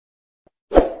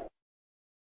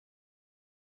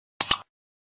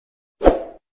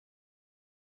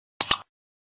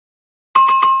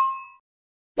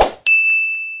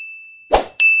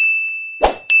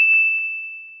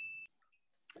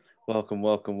Welcome,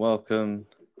 welcome, welcome.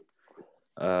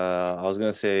 I was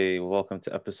gonna say welcome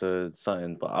to episode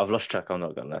something, but I've lost track. I'm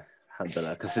not gonna lie.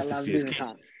 Alhamdulillah, consistency is key.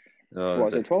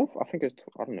 What is it, 12? I think it's,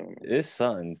 I don't know. It's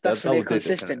something. That's when you're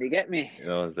consistent. You get me? I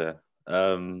was there.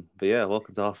 But yeah,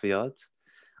 welcome to Half a Yard.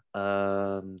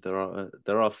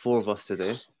 There are four of us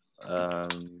today.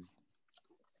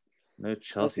 No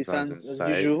Chelsea fans as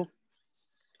inside. usual.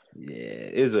 Yeah,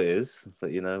 it is what it is.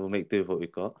 But we'll make do with what we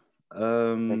got.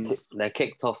 They're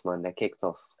kicked off, man. They're kicked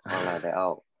off. They're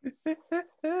out.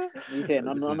 You saying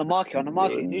on the market,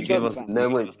 You gave us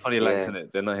 20 likes in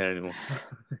it. They're not here anymore.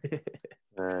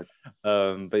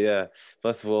 But yeah,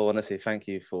 first of all, I want to say thank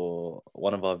you for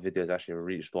one of our videos actually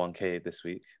reached 1K this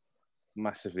week.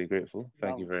 Massively grateful.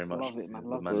 Thank you very much. Love it, man.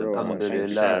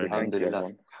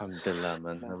 Alhamdulillah,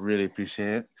 man. I really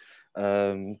appreciate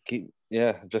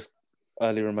it. Just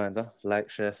early reminder, like,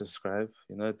 share, subscribe,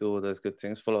 do all those good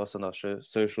things. Follow us on our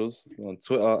socials on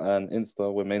Twitter and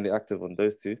Insta. We're mainly active on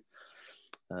those two.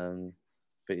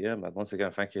 But yeah, man, once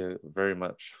again, thank you very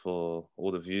much for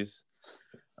all the views.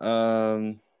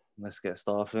 Let's get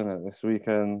started at this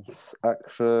weekend's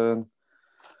action.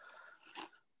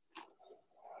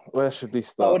 Where should we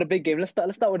start? With a big game. Let's start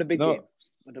with the big game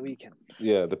of the weekend.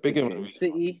 Yeah, the big game.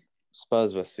 City.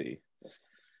 Spurs vs City.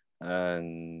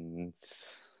 And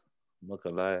I'm not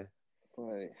gonna lie.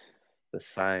 Boy. The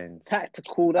signs.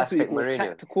 Tactical. That's what you call it.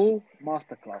 Tactical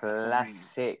masterclass.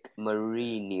 Classic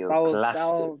Mourinho.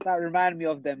 That reminded me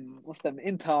of them. What's them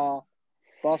Inter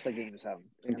Barca games?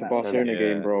 Inter Barcelona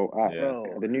game, bro. At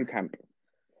the new camp.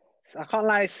 I can't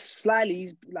lie. Slightly,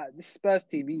 he's like this Spurs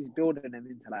team. He's building them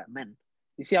into like men.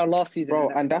 You see how last season, bro,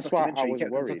 and that's why I was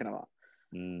worried. Talking about.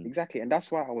 Exactly, and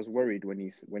that's why I was worried when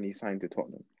he signed to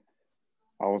Tottenham.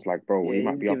 I was like, bro, he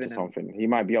might be up to something. He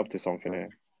might be up to something here.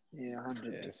 Yeah,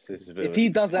 100. If he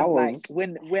doesn't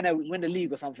win the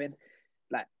league or something,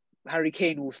 like Harry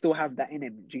Kane will still have that in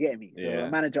him. Do you get me? So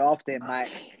a manager after him might.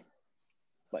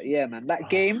 But yeah, man, that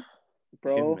game,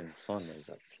 bro. Him and Son is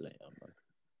a player, man.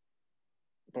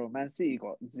 Bro, Man City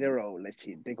got zero.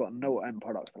 Literally, they got no end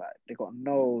products. Like they got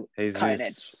no Jesus. cutting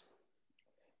edge.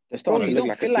 They're starting to look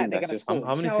like a team that's just...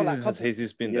 How many seasons has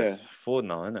Jesus been there? 4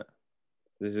 now, isn't it?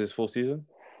 This is his 4th season?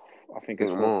 I think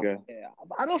it's 4th, yeah.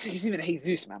 I don't think he's even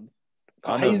Jesus, man.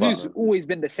 Jesus always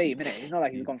been the same, innit? It's not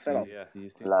like he's gone fell off. Yeah,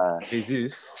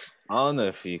 Jesus. I don't know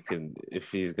if he's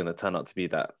gonna turn out to be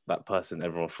that person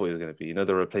everyone thought he was gonna be.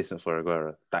 The replacement for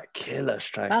Aguero, that killer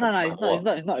striker. No, he's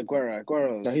not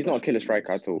Aguero. No, he's not a killer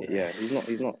striker at all. Yeah,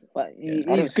 he's not. But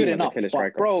he's good enough.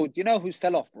 But bro, do you know who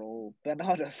fell off, bro?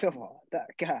 Bernardo Silva,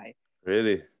 that guy.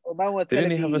 Really?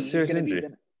 Didn't he have a serious injury?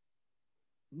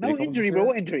 No injury, bro.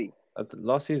 What injury?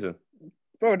 Last season.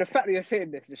 Bro, the fact that you're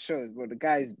saying this just shows, bro, the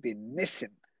guy's been missing.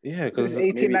 Yeah, because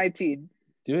 18, 19.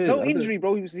 No injury,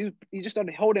 bro. He just on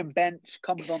the holding bench,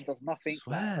 comes on, does nothing.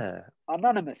 Swear.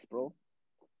 Anonymous, bro.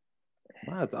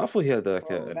 Mad. I thought he had a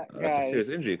serious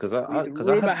injury because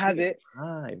rumor has it.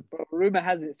 Bro, rumor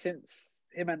has it since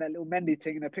him and that little Mendy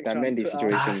taking a picture. That Mendy situation.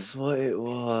 That's what it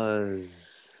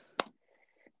was.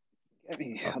 I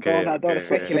don't want to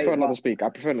speculate. I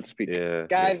prefer not to speak. Yeah.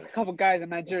 Guys, a couple guys in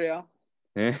Nigeria.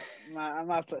 Yeah. I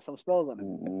might put some spells on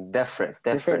him. Deference.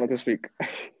 Prefer not to speak.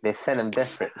 They send him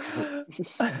deference.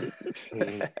 But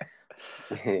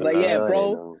yeah,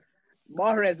 bro,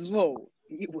 Mahrez as well.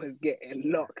 He was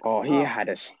getting locked. Oh, he had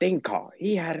a stinker.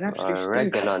 He had an absolute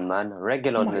stinker. Reguilon, man.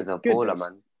 Reguilon is a baller,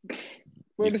 man.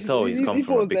 Bro, you can tell he's come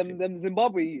from a big team. Them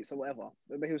Zimbabwe youths or whatever.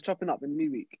 But he was chopping up in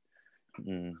midweek.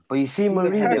 But you see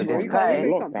Mourinho, this guy...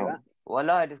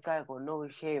 Wallah, this guy got no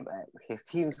shame. His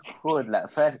team scored like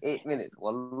first 8 minutes.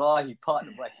 Wallah, he parked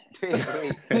the bus straight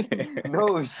away.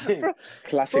 No shit.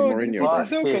 Classic Mourinho.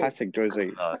 Classic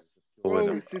Jose.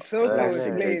 Bro, Sissoko was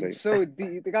playing so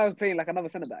deep. The guy was playing like another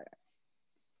centre back.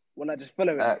 Wallah, just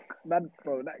follow him. Man,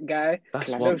 bro, that guy.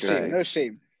 No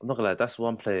shame. I'm not gonna lie, that's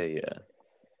one player,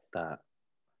 that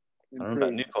I remember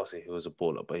at Newcastle he was a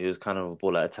baller, but he was kind of a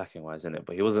baller attacking wise, innit?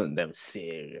 But he wasn't them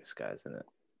serious guys, innit?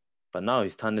 But now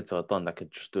he's turned into a don that could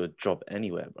just do a job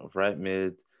anywhere, bro. Right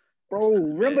mid. Bro,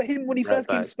 remember him when he first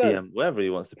came to Spurs? Wherever he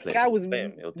wants to play. The guy was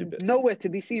nowhere to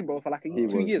be seen, bro, for like 2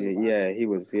 years. Yeah, he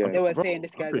was. Yeah. They were saying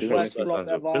this guy's the worst flop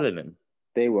ever.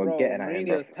 They were getting at him.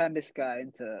 Mourinho's turned this guy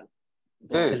into...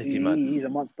 He's a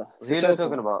monster. Who are you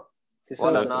talking about?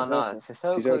 No.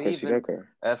 Sissoko.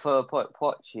 For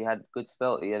Poch, he had good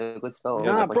spell. He had a good spell.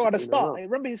 Nah, bro, at the start.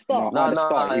 Remember his start? No,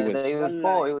 he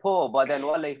was poor. But then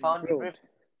while they found him,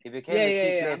 he became a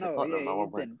key player for Tottenham at one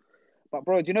point. But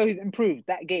bro, do you know who's improved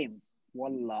that game?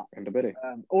 Wallah. And the Betty.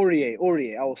 Aurier.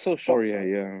 I was so shocked. Aurier,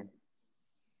 yeah.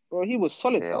 Bro, he was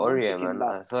solid. Yeah, Aurier, man.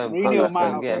 I saw him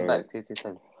getting back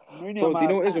 2-2. Mourinho Bro, do you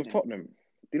know might what it is have with Tottenham? Do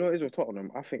you know what it is with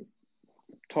Tottenham? I think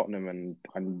Tottenham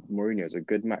and Mourinho is a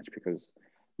good match because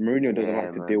Mourinho doesn't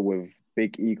like to deal with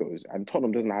big egos, and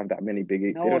Tottenham doesn't have that many big.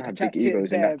 No They one don't can have chat big to him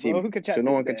egos in there, that team, bro. Who can chat so to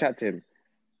no him one can there? chat to him.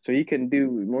 So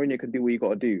Mourinho can do what you got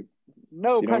to do.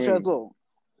 No You know what I pressure mean? as well.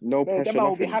 No Them pressure, man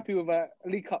will be nothing. happy with a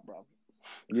League Cup, bro.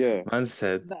 Yeah, Man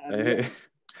said, Yeah.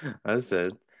 I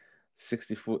said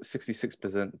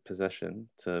 66% possession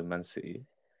to Man City,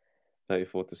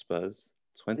 34 to Spurs,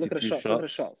 Look at the 22 shots. Look at the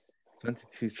shots.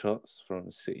 22 shots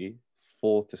from City,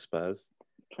 4 to Spurs,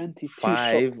 22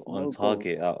 5 shots. on No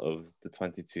target goals. out of the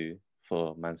 22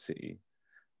 for Man City.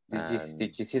 Did And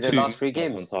you see the last 3 shots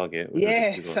games? on target. Which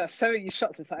Yeah, was so 70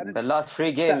 shots inside. The last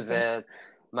 3 games, That's-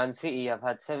 Man City have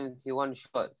had 71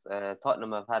 shots.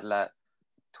 Tottenham have had like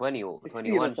 20 or 16 or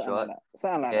 21 something shots. like that.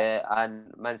 Something like that.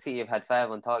 And Man City have had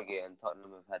 5 on target, and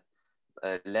Tottenham have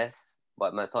had less.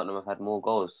 But Tottenham have had more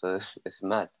goals, so it's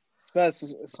mad. Spurs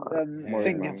have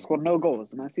scored no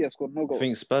goals. Man City have scored no I goals.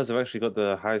 think Spurs have actually got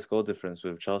the highest goal difference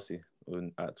with Chelsea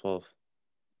at 12.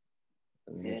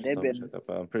 Yeah, they've been. That,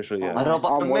 but I'm pretty sure, yeah. I know, but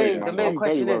I'm worried, the man. main I'm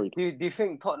question very is, worried. do you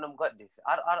think Tottenham got this?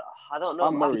 I don't know.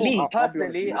 I'm worried. Me?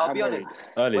 Personally, I'll be honest.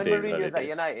 Early When days, Mourinho was at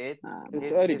United,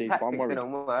 It's early his days, but I'm tactics worried.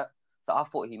 didn't work, so I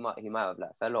thought he might have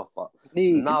like fell off. But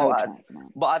League, now, no chance, man.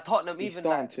 but at Tottenham, He's even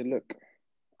starting like to look.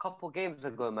 couple games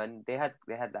ago, man, they had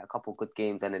like a couple good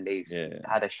games, and then they Yeah.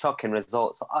 had a shocking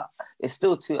result. So it's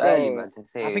still too Bro, early, man, to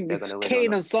say I if think they're if gonna win.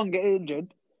 Kane or and Son get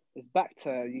injured, it's back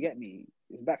to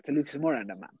It's back to Lucas Moura and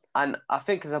them, man. And I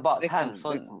think it's about Big time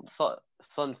time.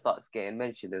 Son starts getting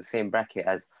mentioned in the same bracket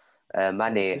as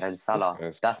Mane and Salah.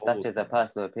 That's just a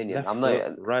personal opinion. I'm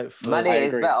not right foot. Mane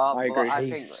is better, but I Pace,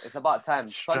 think it's about time.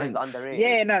 Son is underrated.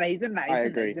 Yeah, no, he's in that. I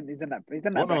agree. He's in that.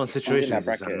 One-on-one situations is a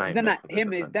bracket. He's nightmare. in that. for the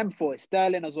Him is defender. them for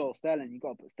Sterling as well. Sterling, you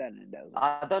gotta put Sterling in there as well.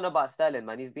 I don't know about Sterling,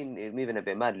 man. He's moving a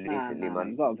bit mad recently, You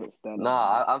man. gotta put Sterling.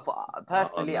 I'm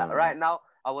personally no. right now.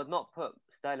 I would not put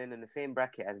Sterling in the same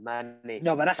bracket as Mane,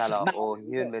 No, but that's Salah, now. or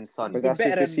Heung-min Son. But that's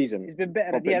just this season. He's been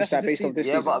better. But Yeah, is that's that just based on this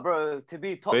Yeah, season? but bro, to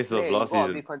be top Based off player, you last gotta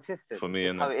season, be consistent. for me,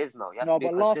 That's innit? how it is now. You have No, to be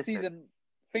but last consistent. season,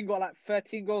 Finn got like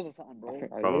 13 goals or something, bro. I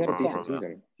think Bro, he had a bro, decent bro.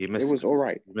 season. He It was all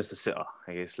right. He missed a sitter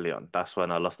against Leon. That's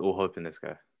when I lost all hope in this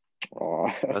guy.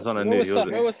 Oh. That's when I Where knew was he Son?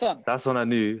 wasn't. Where was Son? That's when I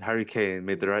knew Harry Kane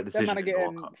made the right Them decision. man are in the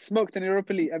World getting Cup. smoked in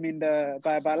Europa League. I mean,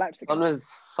 by Leipzig.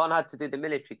 Son had to do the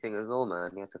military thing as well,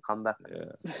 man. He had to come back. Yeah,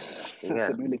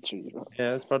 Yeah. The military, bro.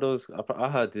 yeah. His brother was. I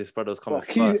heard his brother was coming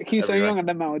Well, first. Key So every Young ranking. and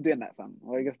them man were doing that, fam.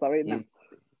 Or you can start waiting now.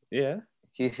 Yeah.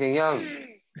 He's young.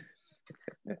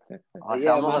 I'm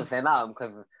not gonna say that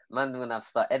because man's gonna have to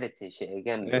start editing shit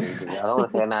again. I don't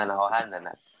want to say that in our hand and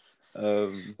that.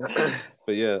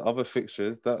 But yeah, other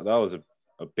fixtures that was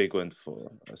a big one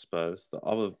for Spurs. The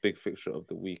other big fixture of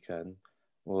the weekend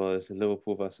was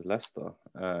Liverpool versus Leicester,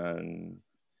 and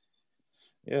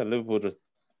yeah, Liverpool just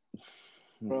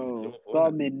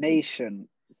domination,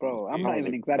 bro. I'm not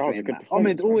even exaggerating.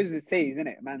 Ahmed always says, isn't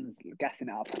it? Man's gassing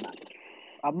it up and that.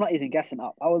 I'm not even gassing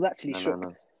up. I was actually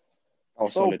shook.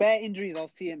 So bare injuries I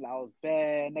was seeing, like I was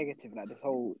bare negative like this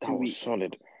whole 2 weeks.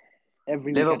 Solid.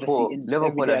 Every Liverpool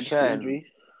are showing injury.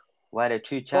 why they're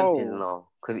true champions now.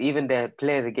 Because even their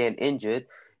players are getting injured,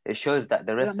 it shows that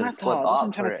the rest of the squad are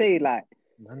up for it. Say, like,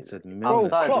 man said, I'm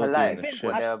starting to like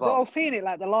what they're about. I was saying it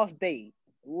like the last day.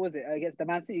 What was it against the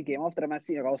Man City game? After the Man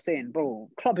City, I was saying, bro,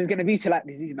 Klopp is gonna beat you like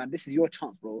this, man. This is your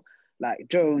chance, bro. Like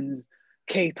Jones,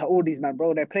 Keita, all these man,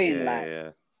 bro. They're playing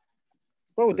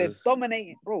bro. They're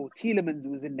dominating, bro. Tielemans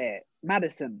was in there.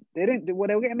 Madison. They were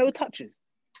getting no touches.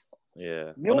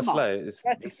 Yeah. Milner, on a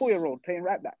slide, 34-year-old playing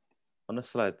right back. On a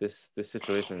slide, this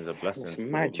situation is a blessing for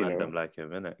them like him,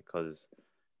 innit? Because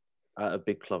at a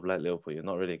big club like Liverpool, you're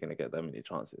not really going to get that many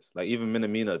chances. Like even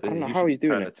Minamino, he's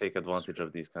trying to take advantage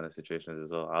of these kind of situations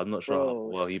as well. I'm not sure how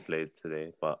well he played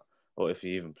today, or if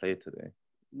he even played today.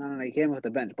 No, he came off the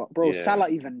bench. But bro, Salah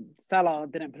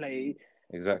didn't play.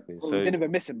 Exactly. Bro, so we didn't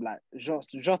even miss him. Like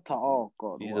Jota, oh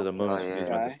god. These are the moments for these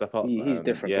men to step up. He's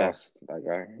different class, that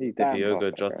guy. He's different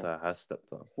Diogo Jota has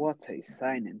stepped up. What a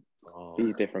signing. Oh.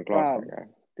 He's different class, that guy.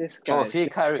 This guy.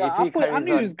 I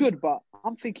knew he was good, but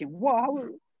I'm thinking,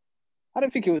 what? I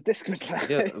don't think he was this good.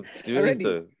 Yeah,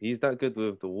 though, he's that good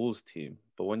with the Wolves team.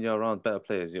 But when you're around better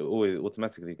players, you're always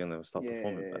automatically going to start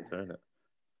performing better, isn't it?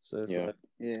 So it's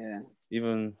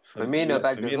even Firmino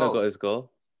got his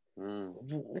goal.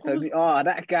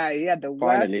 That guy, he had the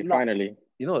worst. Finally.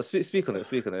 You know what? Speak on it,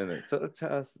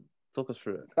 innit? Talk us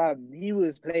through it. He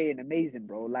was playing amazing,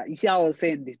 bro. Like you see, I was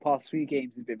saying these past 3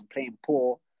 games he's been playing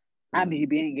poor, and he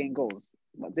ain't getting goals.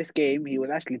 But this game, he was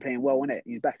actually playing well, wasn't it?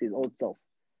 He's back to his old self.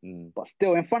 But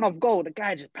still, in front of goal, the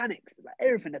guy just panics. Like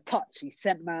everything, the touch, he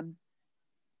sent, man.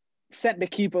 sent the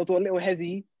keeper to a little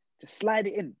hezzy, just slide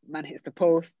it in. Man hits the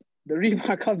post. The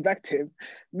rebound comes back to him.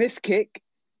 Miss kick.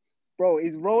 Bro,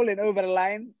 he's rolling over the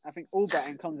line. I think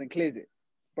Albrighton comes and clears it.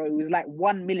 Bro, it was like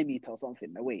 1 millimeter or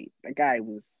something away. The guy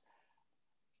was...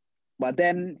 But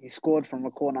then he scored from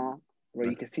a corner where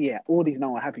you can see it. All these men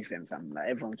were happy for him, fam. Like,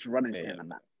 everyone's running to him and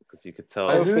that. Because you could tell.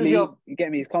 Wait, who's Hopefully, your you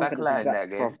get me his confidence backline is back. that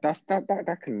game? Bro,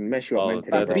 that can mess you up Oh,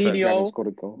 mentally. bro. Fabinho, He hasn't scored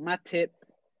a goal. Matip,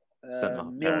 Centre,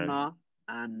 Milner,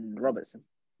 and Robertson.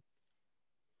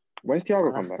 When's Thiago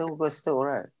come That's back? still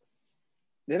alright.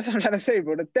 Yeah, that's what I'm trying to say,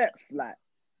 bro. The depth, like,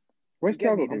 When's you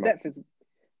get me? Thiago The come back? depth is...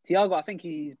 Thiago, I think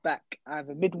he's back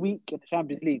either midweek in the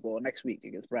Champions League or next week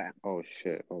against Brighton. Oh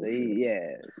shit! So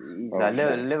he's Oh, Like,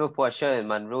 man. Liverpool are showing,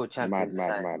 man, real Mad, champions mad,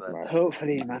 signs, mad, man. mad.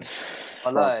 hopefully, man.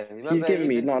 Wallahi, He's remember giving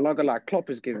me even- not gonna lie.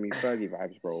 Klopp is giving me Fergie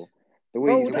vibes, bro. The way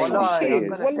Bro, he's that's rating what these I'm Wallahi, I saying.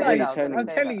 was players, gonna say Wallahi, that, I was gonna I'm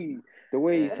say telling that. you. the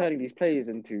way he's Yeah. turning these players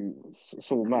into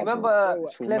so mad. Remember Bro,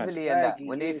 It's all mad. Cleverly and that Fergie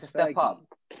when they used is to step Fergie. up,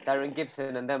 Darren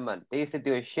Gibson and them, man, they used to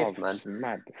do a Oh, shift, man. it's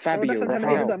mad. Bro, Fabio, that's what I'm trying to say. It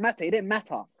Rafael. doesn't matter. It didn't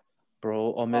matter.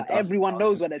 Bro, Ahmed, Everyone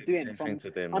knows what they're I was gonna say doing the same thing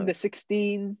from today, man. under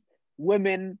 16s,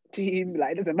 women, team.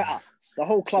 Like, it doesn't matter. The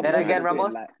whole club. Say knows that what again, they're doing,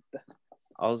 Ramos? like,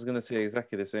 I was gonna say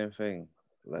exactly the same thing.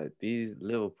 Like these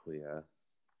Liverpool, yeah,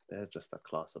 they're just a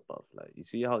class above. Like you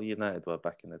see how United were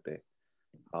back in the day,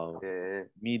 how Yeah.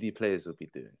 meaty players would be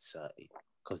doing 30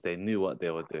 because they knew what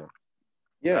they were doing.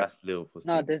 Yeah, That's Liverpool's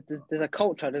no, team. there's a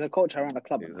culture. There's a culture around the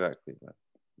club. Exactly, man.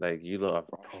 Like you lot have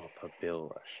proper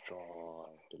built a strong,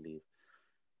 I believe.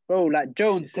 Bro, like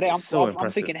Jones It's- today, it's so I'm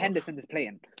impressive, thinking bro. Henderson is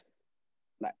playing.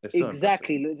 Like, It's so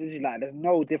exactly. Literally, like, there's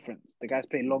no difference. The guy's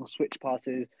playing long switch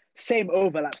passes, same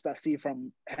overlaps that I see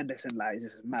from Henderson. Like,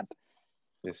 it's just mad.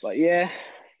 It's, But yeah,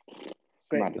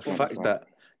 great. Mad. the performance. fact that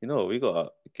we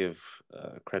gotta give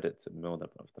credit to Milner,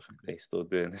 bro. The fact that he's still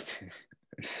doing this.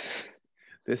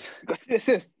 This Got the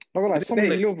assist. not gonna lie. Some of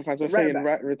the Liverpool fans were Right saying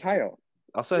back. retire.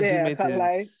 I saw Yeah, he I made can't his.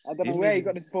 lie. I don't know where he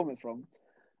got his his performance from.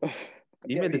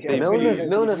 He made his Yeah, debut. Milner's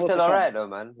More still to come. alright though,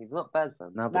 man. He's not bad,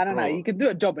 fam. Nah, but No. bro, You could do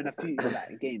a job in a few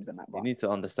like games and that. you But need to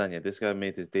understand, yeah. This guy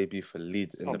made his debut for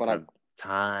Leeds in Oh, the but Prem.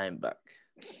 Time back.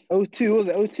 02 was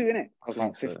it? 02 innit? I was I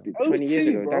like think so. 50, 20 years 02,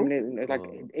 ago. bro. Damn near, like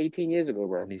Oh. 18 years ago,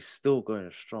 bro. And he's still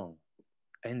going strong.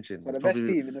 Engine. For He's the best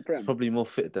probably, team in the he's Prem. probably more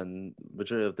fit than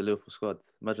majority of the Liverpool squad.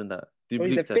 Imagine that. Do Bro,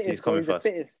 he's the believe that he's fittest, bro. coming He's the first?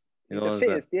 fittest. You He's know the what I'm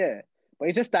saying? fittest, yeah. But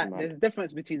it's just that Man. there's a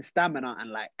difference between stamina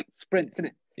and like sprints,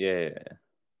 innit? Yeah.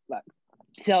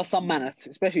 See how some man,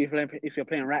 especially if you're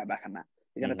playing right back and that,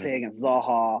 you're gonna play against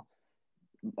Zaha,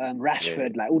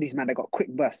 Rashford, like all these men that got quick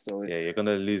bursts. So Yeah, you're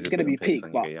gonna lose It's a gonna bit be of pace peak,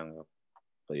 when you but- get younger.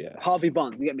 But yeah. Harvey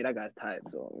Barnes, you get me, that guy's tired,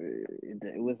 so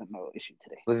it wasn't no issue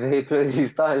today. Was he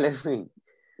starting left wing?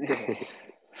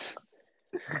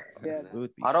 Yeah. It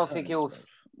would be I don't think tons, he'll. bruv.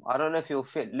 I don't know if he'll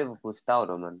fit Liverpool style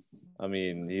though, man. I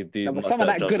mean, he'd do No, but much someone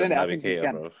better that job good than in it, I Naby think he Keita,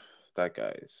 can. bro. That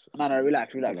guy is. No,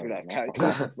 relax,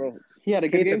 No, bro. He had a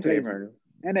good Keita game today, plays- man.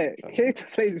 Innit?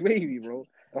 Keita plays wavy, bro.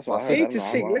 That's what I heard. Keita's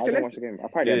sick. I Listen, didn't watch the game. I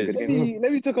probably had a Yes. good Let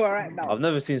game. me talk about right now. I've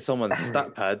never seen someone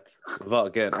stat pad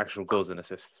without getting actual goals and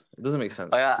assists. It doesn't make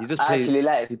sense. Oh, yeah, He just I plays. actually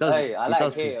like. He does. Hey, I he like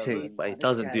does his Keita, thing, man. but he This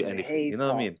doesn't do guy's a anything. You know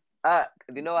what I hater.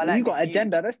 mean? You know, I like. You got if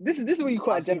agenda. This is what you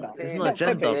call I was agenda. gonna It's say, not like,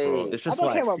 agenda, Pepe. bro. It's just I don't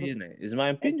what I care about see in it. It's my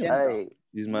opinion. agenda. Hey,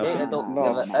 It's my Keita opinion. don't No,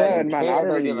 give a- certain hey, man. Keita I don't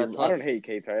don't give a really. I don't toss. hate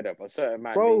Keita, but certain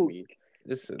man Bro, made me.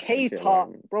 Listen,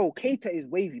 Keita is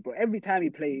wavy, bro. Every time he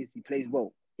plays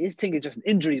well. His thing is just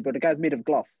injuries, bro. The guy's made of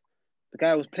glass. The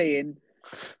guy was playing.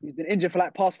 He's been injured for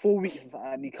like past 4 weeks,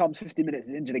 and he comes 50 minutes,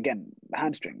 he's injured again,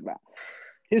 hamstring. Like,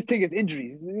 his thing is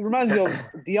injuries. It reminds me of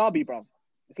Diaby, bro.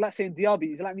 It's like saying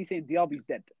Diaby. It's like me saying Diaby's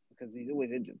dead because he's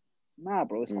always injured. Nah,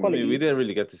 bro, it's I quality. mean, we didn't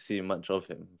really get to see much of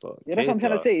him, but Yeah, that's what I'm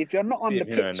trying to say. If you're not on see the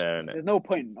him here and pitch, there, innit? there's no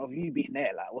point of you being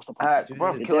there. Like, what's the point?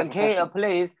 Bro, You're when there for Keita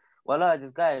plays, well, this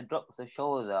guy drops the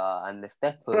shoulder and the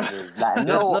step Bro. overs. Like, Yeah,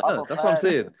 no, no, that's what I'm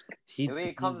saying. The way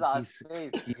he comes out of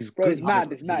space. He's Bro, good. it's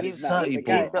mad. It's He's mad. a It's mad. 30 The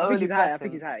guy, baller. The I think he's only high. I person-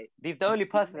 think he's high. He's the only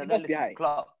person He that must don't be listen high. to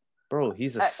Klopp. Bro,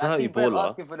 he's a I 30 see Brent baller,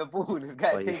 asking for the ball. This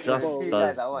guy but he taking just two does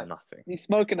guys at once. nothing. He's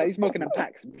smoking them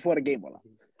packs before the game, wallah.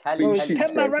 Cali, Bro, He it's shoots,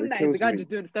 10 man guys, run it that. kills The guy me. just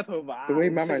doing a step over. The way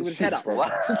my with man his head shoots, up. bro.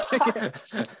 What?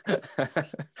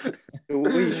 The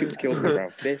way he shoots kills me, bro.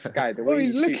 This guy, the Bro, way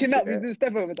he's he looking shoots, up. He's doing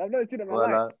step overs. I've never seen that in my life.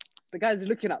 Well, The guy's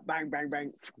looking up. Bang, bang,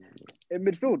 bang. In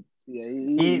midfield. Yeah,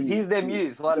 he's them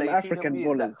youths. Well, them you see them African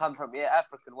youths that ballers. come from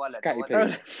African wallet. Scatty Bro,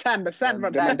 players. the sand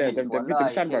brother. Them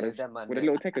Sand Sand brothers with the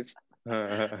little tickers.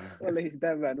 Well, he's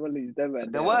dead, man.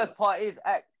 The worst part is,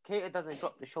 Keita doesn't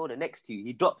drop the shoulder next to you.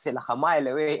 He drops it like a mile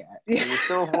away. Yeah. And he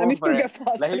still And fall he for still it. gets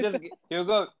past. Like he'll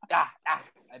go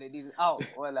and then he's out.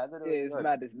 Well, I don't know. Yeah, it's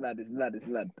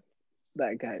mad.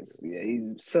 That guy, he's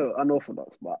so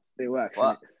unorthodox, but it works.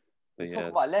 What? But Talk yeah,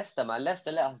 about Leicester, man.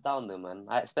 Leicester let us down, though, man.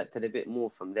 I expected a bit more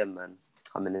from them, man,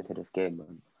 coming into this game,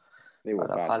 man. They were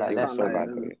But I bad. can't They like were so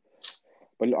Leicester. bad.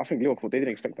 But I think Liverpool, they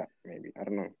didn't expect that, maybe. I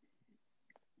don't know.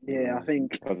 Yeah, I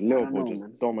think Because I don't Liverpool know, just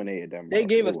man. dominated them. They Bro.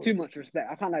 gave us too much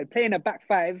respect. I can't like playing a back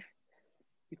five.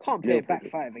 You can't play Liverpool a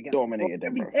back five against dominated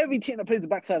them, bro. Every team that plays the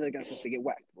back five against us, they get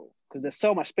whacked, bro. Because there's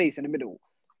so much space in the middle.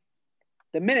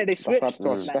 The minute they switched,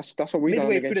 That's what we done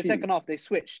midway through against the you. second half, they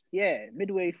switched. Yeah,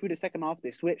 midway through the second half,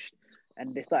 they switched,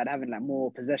 and they started having like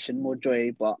more possession, more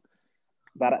joy. But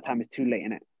by that time, it's too late,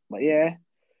 innit? But yeah,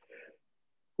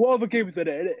 what other games are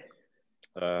there,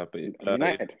 innit? But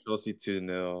United. Chelsea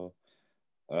 2-0,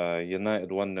 United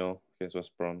 1-0 against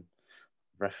West Brom.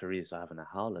 Referees are having a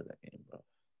howler that game, bro.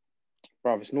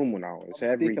 Bro, it's normal now. It's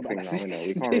everything now, innit?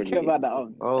 We can't Speak really... about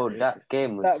that. Oh, that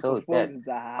game was so dead.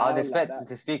 I was expecting like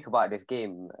to speak about this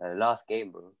game, last game,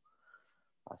 bro.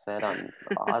 I swear down.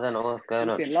 I don't know what's going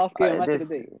on. Last game, match of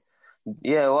the day.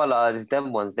 Yeah, well, there's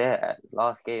them ones there.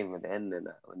 Last game at the end,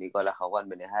 when you got like a 1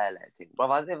 minute highlight thing.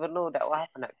 Bro, I didn't even know that what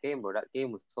happened that game, bro. That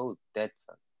game was so dead,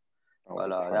 fam. Well,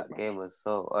 that game was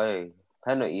so...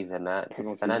 penalties and that.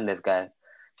 This Fernandez guy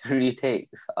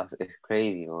retakes. It's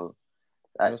crazy, bro.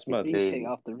 That's crazy.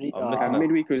 And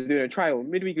midweek he was doing a trial.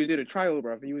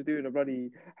 Bro. He was doing a bloody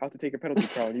how to take a penalty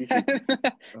trial on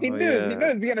YouTube. He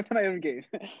knows to get a penalty every game.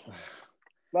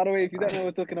 By the way, if you don't know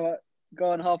what we're talking about,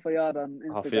 go on half a yard on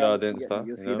Instagram. Half a yard Insta,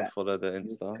 you'll see that. follow the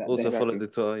Insta. Also follow the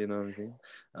Twitter, you know what I'm saying?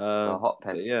 Hot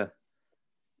pen. Yeah.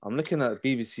 I'm looking at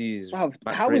BBC's Bro,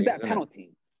 match how was ratings, that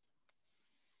penalty?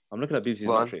 I'm looking at BBC's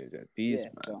match ratings. Yeah. These,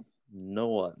 man, no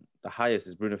one. The highest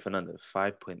is Bruno Fernandes,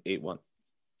 5.81.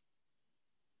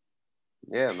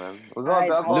 Yeah, man.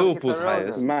 Liverpool's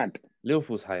highest. Mad.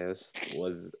 Liverpool's highest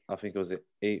was, I think it was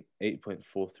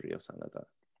 8.43 or something like that.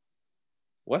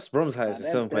 West Brom's highest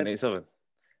is 7.87.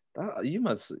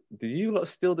 Did you lot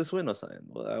steal this win or something?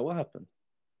 What happened?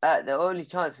 The only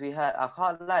chance we had, I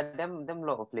can't lie, them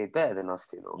lot played better than us,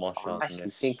 you know. Martial I'm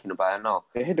actually thinking about it now.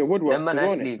 They hit the woodwork. Them man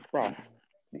actually,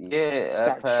 yeah,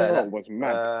 that shot was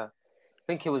mad. I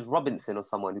think it was Robinson or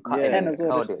someone who cut it and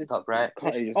curled it top right.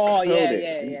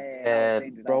 Yeah.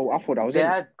 Bro, I thought that was They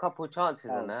had a couple of chances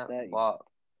on that, but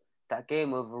that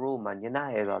game overall, man,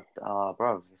 United,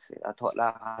 bro, I thought,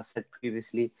 like I said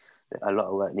previously, a lot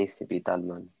of work needs to be done,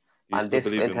 man. And this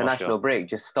international break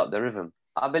just stopped the rhythm.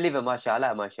 I believe in Martial. I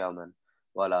like Martial, man.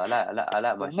 Well, I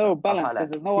like Martial. No balance because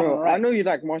there's no one on the right. I know you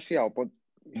like Martial,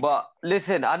 but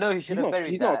listen, I know he should have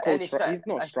buried that. He's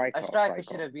not a striker. A striker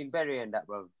should have been burying that,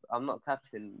 bro. I'm not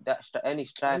capping that. Any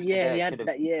striker should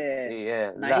have.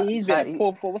 Yeah. Nah, he's been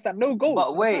poor for what's that? No goals.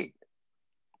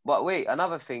 But wait,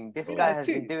 another thing. This guy has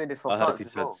been doing this for France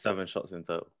as well. He's had 7 shots in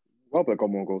total. Welbeck got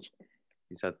more goals.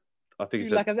 I think he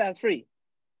said. Like I said, has 3.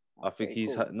 I think he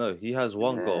has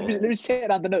 1 goal. Let me check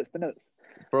it out the notes.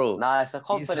 Bro, nah, it's a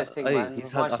confidence thing, man.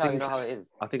 Martial, you know how it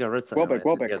is. I think I read something.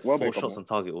 Welbeck, he had 4 shots on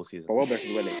target all season. But Welbeck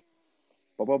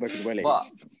is winning. But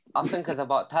I think it's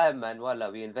about time, man.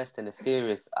 We invest in a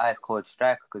serious ice cold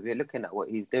striker because we're looking at what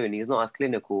he's doing. He's not as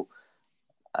clinical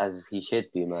as he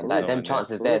should be, man. Like them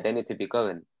chances there, they need to be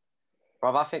going.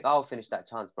 Bro, I think I'll finish that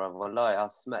chance, bro. Wallahi, I'll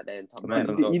smack that in top.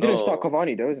 You didn't start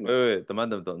Cavani, though, isn't it? Wait, the man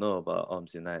them don't know about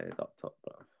Arms United up top,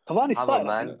 bro. Cavani started,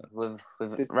 man, with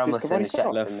Ramos and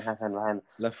Shaq and Hassan behind.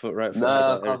 Left foot, right foot.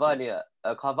 No,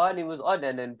 Cavani was on,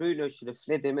 and then Bruno should have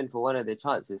slid him in for one of the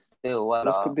chances. Still,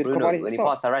 Bruno, when he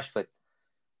passed to Rashford.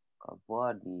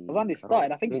 Cavani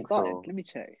started. I think he started. So. Let me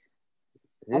check.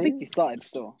 I think he started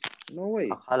still. No way.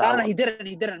 No, he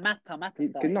didn't. Mata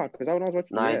started. No, because I was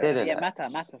watching. No, he didn't. Yeah, Mata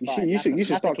started. You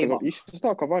should start. You should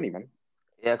start Cavani, man.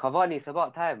 Yeah, Cavani. It's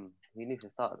about time. He needs to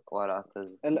start. El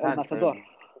Matador.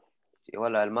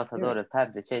 El Matador. It's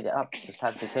time to change it up. It's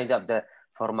time to change up the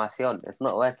formation. It's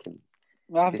not working.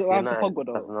 I have to Pogba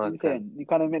though. What are you saying? You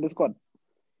can't make the squad.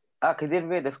 He didn't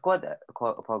make the squad,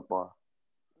 Pogba.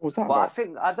 What's that? But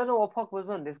I don't know what Pogba's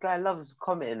on. This guy loves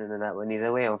commenting and that when he's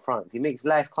away in France. He makes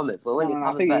nice comments, but when he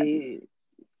comes back,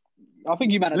 I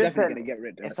think you man are definitely gonna get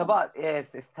rid of. It's about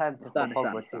it's time to put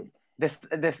Pogba too. This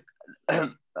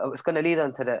it's gonna lead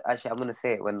on to the. Actually, I'm gonna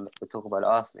say it when we talk about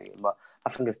Arsenal, but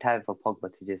I think it's time for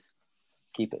Pogba to just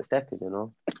keep it stepping. You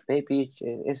know, maybe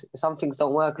some things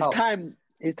don't work out.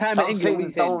 His time in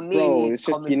England don't need. Bro, it's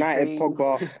just United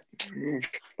Pogba.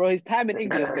 Bro, his time in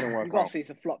England didn't work. You gotta say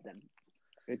it's a flop then.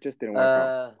 It just didn't work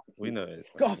out. We know it's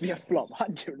gotta be a flop,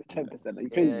 110%. Are you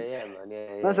crazy? Yeah, man.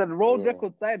 Yeah. That's a road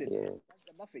record sided. Yeah.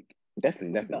 Nothing.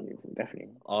 Definitely.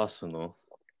 Arsenal.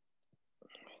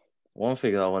 One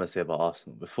thing I want to say about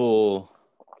Arsenal before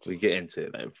we get into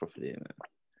it properly,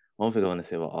 one thing I want to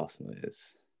say about Arsenal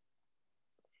is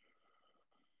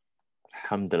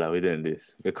Alhamdulillah, we didn't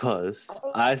lose because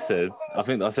I said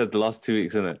the last 2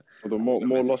 weeks, innit? The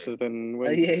more losses than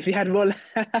wins. Yeah, if you had more,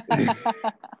 I've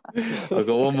got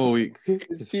one more week to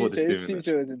his support future, this his team.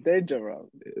 future was in danger, bro.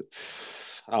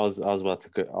 I was about to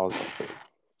go.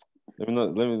 Let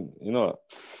me. You know what?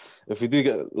 If we do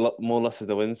get more losses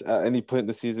than wins at any point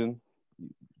this season,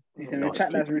 You can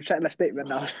retract that statement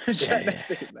now. Retract that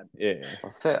statement. Yeah. I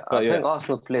think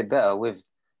Arsenal played better with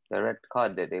the red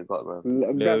card that they got, bro.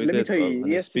 Yeah, Let me tell you,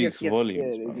 and it speaks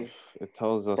volumes, Yeah, bro. It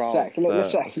tells us Bro. Jack,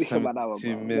 let's that speak about that one,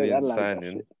 72 bro. million I like that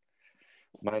signing shit.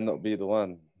 might not be the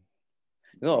one.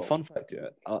 You know, a fun fact,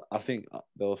 yeah. I think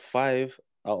there were 5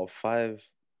 out of 5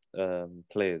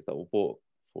 players that were bought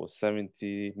for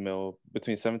 70 mil,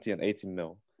 between 70 and 80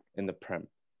 mil in the Prem.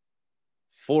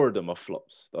 4 of them are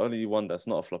flops. The only one that's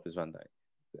not a flop is Van Dijk.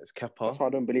 There's Kepa. That's why I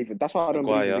don't believe it. That's why I don't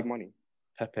believe in big money.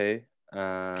 Pepe,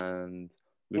 and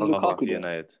Lukaku.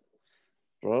 United.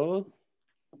 Bro,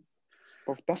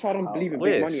 that's why I don't believe in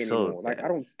we're big money so anymore. Like dead.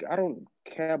 I don't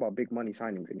care about big money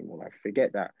signings anymore. Like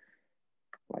forget that.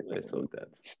 Like we're so dead.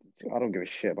 I don't give a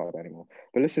shit about that anymore.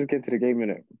 But let's just get to the game,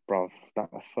 innit, bro. That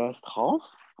first half,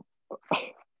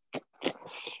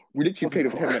 we literally played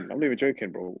with 10 men. I'm not even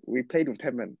joking, bro. We played with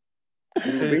 10 men.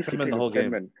 We were basically playing with 10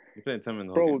 men. You played 10 men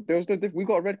the whole game. Bro, there was no difference. We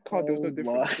got a red card. There was no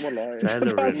difference.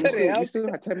 Bellerin. We still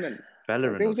had 10 men.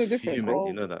 Bellerin There was no was difference, fuming, bro.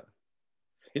 you know that.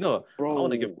 You know what? Bro, I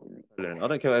want to give Bellerin. I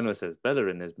don't care what anyone says.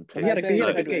 Bellerin has been playing. He had a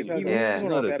good game. Yeah. He was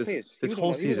one of our best players. This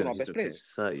whole season, he's he's been playing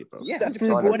 30, bro. Yeah, That through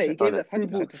ball, he gave that through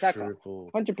ball to Saka.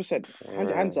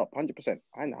 100%. Hands up, 100%.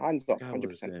 Hands up,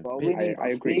 100%. Bro, we need I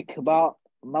to agree. speak about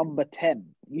number 10,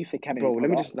 Youth Academy. Bro, let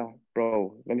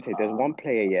me tell you, there's one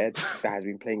player, yeah, that has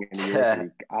been playing in the Europa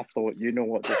League. I thought, you know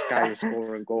what, this guy is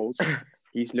scoring goals.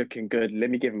 He's looking good. Let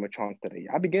me give him a chance today.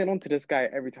 I've been getting onto this guy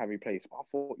every time he plays. But I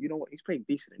thought, you know what, he's playing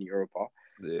decent in Europa.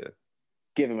 Yeah.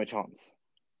 Give him a chance.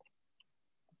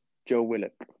 Joe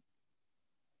Willock.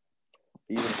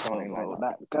 He's starting like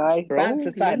that guy. Bro, I'm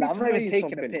not even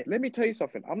taking a piss. Let me tell you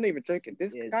something. I'm not even joking.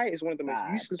 This guy is one of the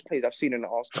most useless players I've seen in the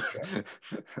Arsenal shirt.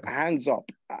 Hands up.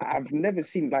 I've never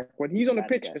seen, like, when he's on the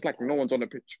pitch, it's like no one's on the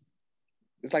pitch.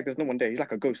 It's like there's no one there. He's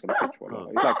like a ghost on the pitch.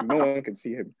 It's like no one can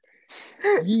see him.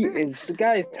 The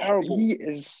guy is terrible. He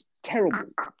is terrible.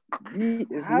 He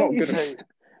is not good.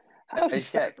 Hey,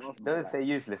 Shaq, don't say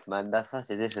useless, man. That's such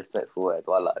a disrespectful word.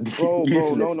 Voila. Bro,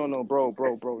 no, bro.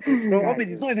 Bro, he's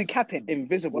not even capping.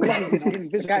 Invisible.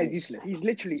 The guy is useless. He's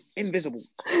literally invisible.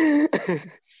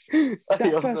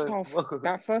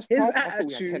 That first his half, attitude, I thought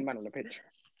we had 10 men on the pitch.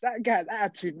 That guy's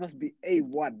attitude must be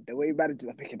A1, the way he manages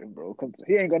to pick him, bro. Because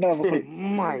he ain't got no other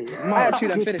my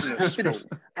attitude and finish.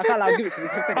 I can't lie, I'll give it to you.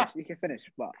 We can finish.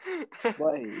 But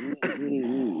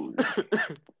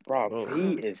bro,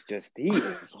 he is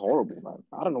horrible, man.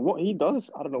 I don't know what he does.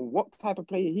 I don't know what type of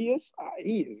player he is.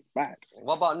 He is bad.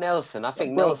 What about Nelson? I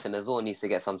think Nelson as well needs to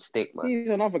get some stick, man. He's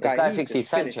another guy. This guy thinks he's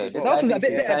Sancho. Nelson's a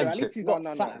bit better. At least he's got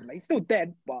something. He's still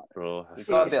dead, but bro, he's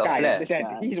got a bit of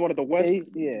flair. He's one of the worst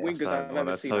wingers I've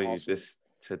ever seen. I tell you this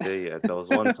today, yeah, there was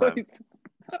one time.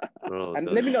 Bro, and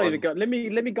let me not even go. Let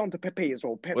me go on to Pepe as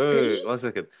well. Wait, 1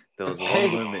 second. There was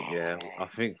one moment, yeah. I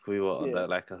think we were on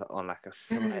a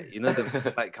slight, you know, the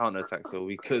slight counter attack, so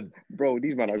we could. Bro,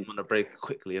 these men are on a break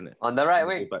quickly, innit? On the right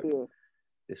wing.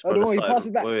 This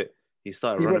brother he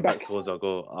started running back towards our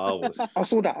goal. I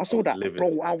saw that, livid.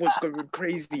 bro. I was going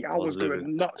crazy. I was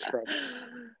going nuts, bro.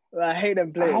 I hate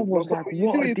them players. I was like,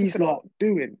 what are these lot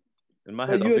doing? In my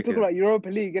head, you were talking about Europa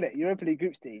League, innit? Europa League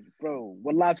group stage, bro.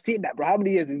 Well, I've seen that, bro. How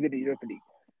many years have we been in Europa League?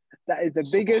 That is the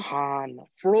biggest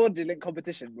fraudulent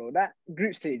competition, bro. That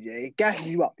group stage, yeah, it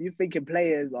gasses you up. You're thinking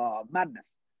players are madness.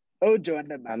 Ojo and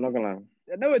them, man. I'm not gonna lie.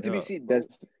 They're nowhere to be seen, bro.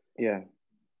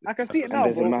 I can see it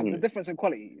now, bro. The difference in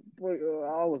quality. Bro,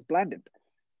 I was blinded.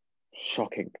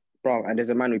 Shocking, bro. And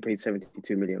there's a man we paid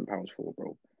 £72 million for,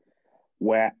 bro.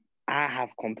 Where I have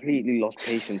completely lost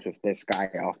patience with this guy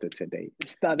after today.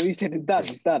 It's done. We said it's done.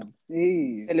 It's done.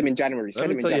 Sell him in January.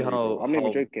 I'm not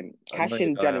even joking. Cash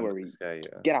in January.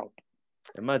 Get out.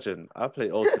 Imagine, I play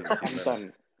Ultimate. I'm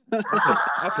done.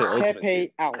 I play Ultimate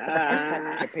Pepe out.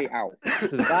 Pepe out.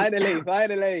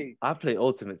 Finally. I play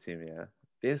Ultimate Team, yeah.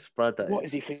 This brother what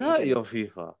is he thinking? 30 on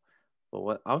FIFA. But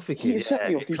what I'm thinking,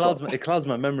 it clouds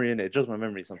my memory, innit? It jogs my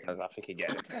memory sometimes. I'm thinking,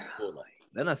 it's cool. Like,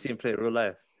 then I see him play in real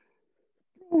life.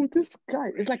 Bro, this guy,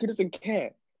 it's like he doesn't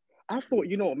care. I thought,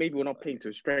 you know what, maybe we're not playing to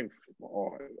his strength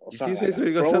or something like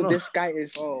that. Bro, this guy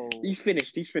is, he's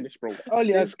finished, bro.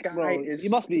 This guy is, he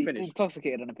must be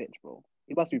intoxicated on the pitch, bro.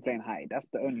 He must be playing high. That's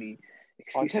the only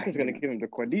excuse. Arteta's going to give him the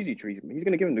Guendouzi treatment. He's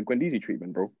going to give him the Guendouzi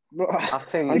treatment, bro. I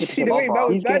think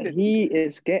he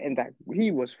is getting that.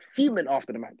 He was fuming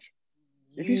after the match.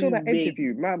 If you saw that Fuming.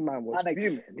 interview, man was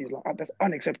fuming. He was like, "Oh, that's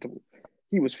unacceptable."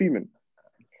 He was fuming.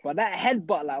 But that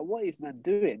headbutt, like, what is man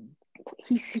doing?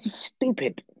 He's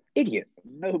stupid. Idiot.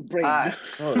 No brain. Oh,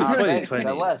 it's I bet 2020.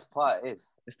 the worst part is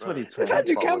It's bro, 2020. the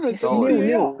Andrew headbutt Cameron was said so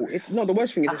 0-0. It's no, the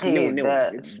worst thing is it's Akhi,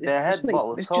 0-0. the headbutt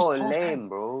was it's so just past lame, time.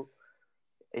 bro.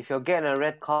 If you're getting a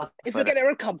red card, If you're getting a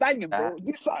red card, bang him, bro.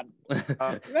 You son.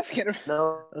 Let's get a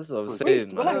no, That's what I'm Waste,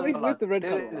 saying, man. waste the red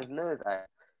doing card. his nose,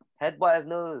 headbutt his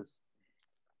nose.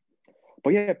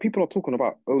 But yeah, people are talking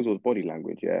about Ozil's body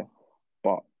language, yeah.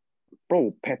 But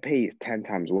bro, Pepe is 10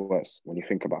 times worse when you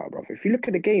think about it, bro. If you look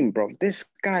at the game, bro, this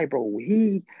guy, bro,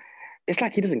 it's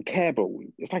like he doesn't care, bro.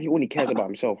 It's like he only cares about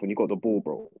himself when he got the ball,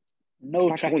 bro.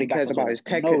 No it's like he only cares about his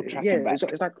tech. No tracking back.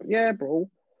 It's like, yeah, bro.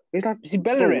 It's like, You see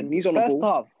Bellerin, bro, he's on the first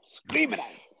ball. half, screaming at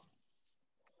him.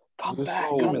 Come was back,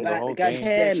 so come the back. whole The guy game.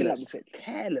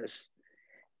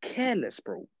 Careless,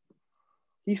 bro.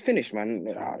 He's finished, man.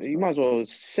 You might as well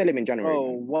sell him in January. Bro,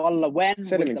 Wallah, when was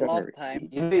Sell him in the last January. time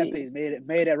Pepe's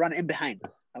made it run in behind?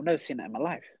 I've never seen that in my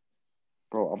life.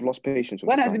 Bro, I've lost patience with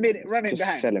When the has he guy, made man. it run in Just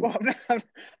behind? sell him. Bro,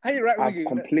 how you right I've with you?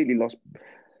 completely lost.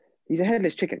 He's a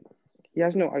headless chicken. He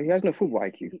has no football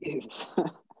IQ.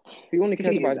 He only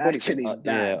cares about his body. Actually Yeah,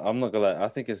 bad. I'm not gonna lie. I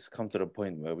think it's come to the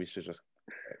point where we should just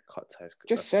cut ties.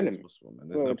 Just as sell soon him. as possible, man.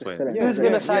 There's Bro, no just point. sell him. Who's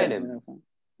gonna sign him?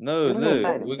 No, Who's gonna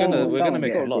sign him? we're Someone gonna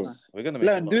make get a it, loss. We're gonna make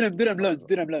a loss.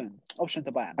 Do them loans. Option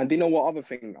to buy him. And do you know what other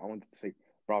thing I wanted to say,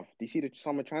 bruv? Do you see the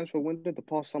summer transfer window? The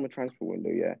past summer transfer window,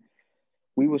 yeah.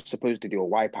 We were supposed to do a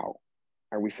wipeout,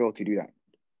 and we failed to do that.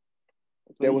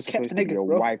 There was supposed to be a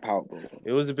wipeout, bro.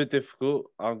 It was a bit difficult.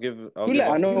 I'll give.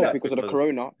 I know because of the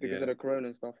corona, of the corona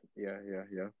and stuff. Yeah.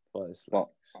 But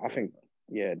I think,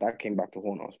 yeah, that came back to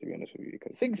haunt us, to be honest with you.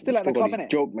 Because Things still at the club, innit?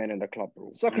 Joke men in the club,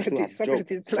 bro. Socrates,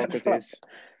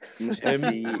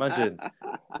 Mustafi. Imagine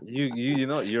you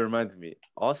know, you reminded me.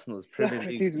 Arsenal's Premier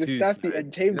League 2. Mustafi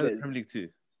and Chambers. Premier League 2.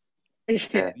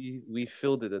 Yeah. We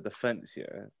fielded a defense,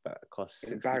 that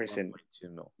cost embarrassing.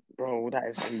 61.2 mil. Bro, that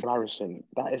is embarrassing.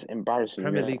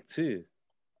 Premier League 2.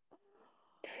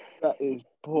 That is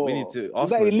poor. We need to. Is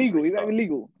that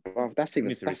illegal? Bro, that's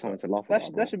something to laugh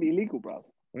about. That should be illegal, bro.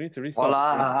 We need to restart. Well,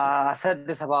 I said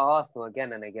this about Arsenal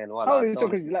again and again. How old is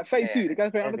Socrates? Like 32. The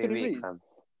guy's playing under every 23. week, fam.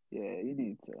 Yeah, you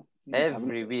need to.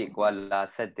 Every week, I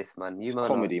said this, man. You man,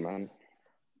 comedy, man.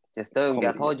 Just don't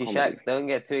get. I told you, comedy. Shaqs, don't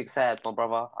get too excited, my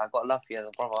brother. I got love for you as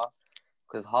a brother,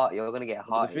 because you're gonna get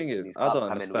hard. The thing is, I don't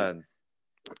understand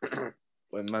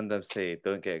when Mandem say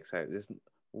don't get excited.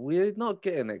 We're not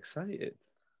getting excited.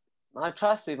 No,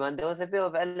 trust me, man. There was a bit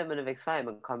of element of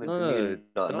excitement coming from you.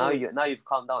 Now you've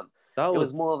calmed down. It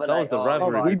was more of a was the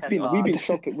rivalry. We've been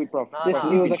shocked with bro.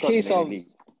 It was a case of that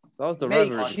was the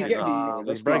rivalry. You get me? It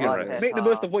was bragging rights. Make the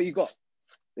most of what you got.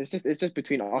 It's just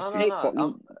between us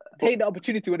two. Take the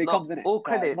opportunity when it comes in. All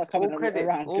credits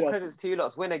to you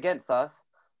lots. Win against us,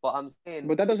 but I'm saying.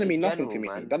 But that doesn't mean nothing to me.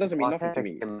 That doesn't mean nothing to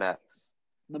me.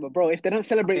 No, but bro, if they don't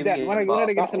celebrate that, when are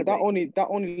they gonna celebrate? That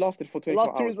only lasted for 24 hours.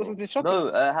 Last 2 results has been shocking. No,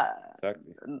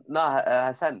 exactly. No,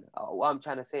 Hassan. What I'm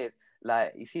trying to say is,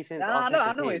 like, you see, since I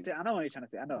know what you're trying to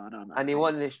say. I know. And he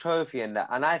won this trophy and that,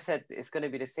 and I said it's gonna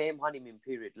be the same honeymoon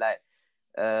period, like.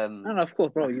 No, of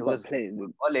course, bro. You got to play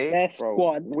with Ole,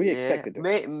 squad. We expected it.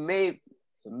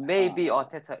 Maybe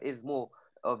Arteta is more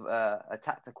of a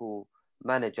tactical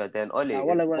manager than Ole.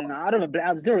 I don't blame.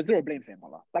 I'm zero blame for him.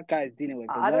 Allah. That guy is dealing with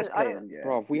the worst players.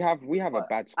 Bro, we have a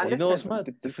bad squad. You know what's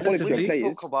mad? The quality of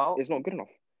players is not good enough.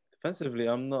 Defensively,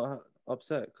 I'm not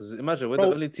upset because imagine we're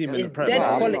the only team in the Premier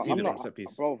League.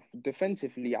 Bro,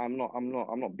 defensively, I'm not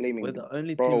blaming. We're the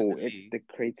only team. Bro, it's the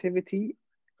creativity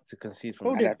to concede from.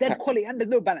 Bro, there's dead quality and there's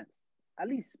no balance. At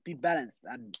least be balanced,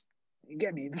 and you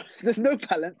get me. There's no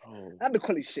balance and the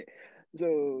quality shit.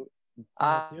 So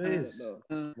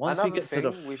once we get to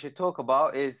the, we should talk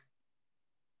about is.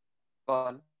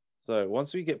 So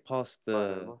once we get past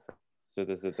so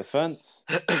there's the defense.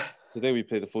 Today we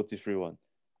played the 4-2-3-1.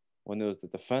 When there was the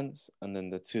defense and then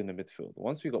the 2 in the midfield.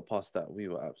 Once we got past that, we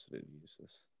were absolutely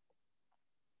useless.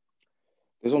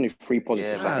 There's only 3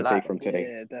 positives I take from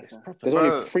today. There's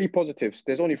only 3 positives.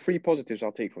 There's only 3 positives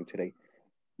I'll take from today.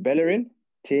 Bellerin,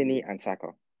 Tierney, and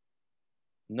Saka.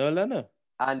 No Leno.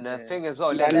 And the thing as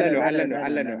well, and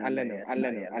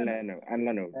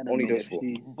Leno. Only those 4.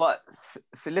 But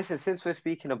so listen, since we're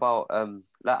speaking about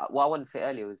like what I wanted to say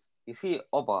earlier was, you see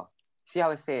Oba, see how I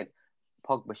was saying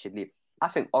Pogba should leave. I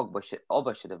think Oba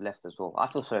should have left as well. I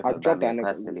feel sorry for him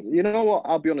personally. You know what?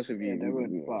 I'll be honest with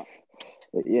you.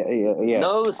 Yeah.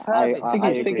 No, sir.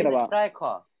 I thinking about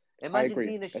striker. Imagine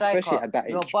being a striker. Especially at that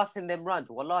age. You're busting them runs.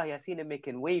 Wallahi, I seen him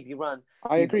making wavy runs.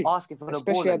 I agree. Asking for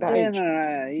especially the ball. At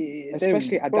that age.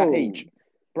 Especially at that age.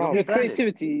 Bro, Your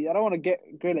creativity, I don't want to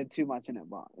get grilling too much in it,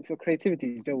 but if your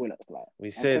creativity is Joe Willock, like We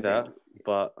say that,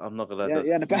 but I'm not gonna lie.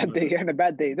 you're on a bad day. You're on a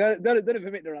bad day. Don't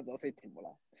even make the runs. I'll say to him,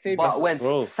 like, but when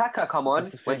bro, Saka come on,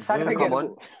 when Saka bro. come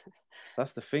on,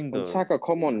 that's the thing, though. When Saka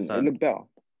come on, Hassan, it looked better.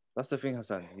 That's the thing,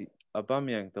 Hassan.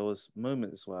 Aubameyang, there was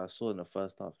moments where I saw in the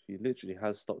first half, he literally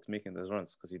has stopped making those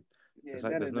runs because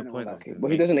there's no point.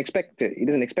 But he doesn't expect it. He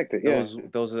doesn't expect it. Yeah.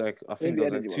 There was like, I think there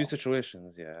was like two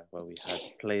situations, where we had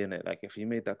play in it. Like if he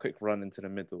made that quick run into the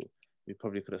middle, we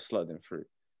probably could have slotted him through.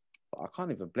 But I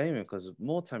can't even blame him because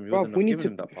more time you wouldn't have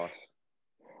given him that pass.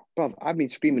 Bro, I've been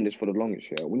screaming this for the longest.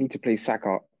 Yeah, we need to play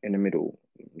Saka in the middle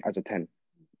as a 10.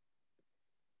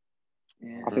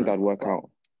 Yeah. I think that'd work out.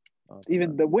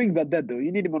 Even the wings are dead though.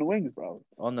 You need him on the wings, bro.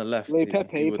 On the left,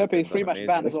 Pepe's pretty much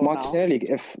banned as well Martinelli,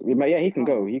 he can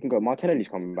go. He can go. Martinelli's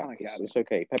coming back. It's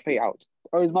okay. Pepe out.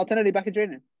 Oh, is Martinelli back in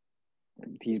training?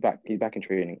 He's back. He's back in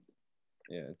training.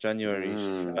 Yeah, January.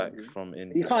 Should be back from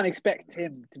in. You can't expect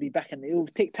him to be back in. It will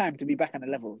take time to be back in the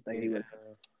levels that he was.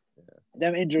 Yeah.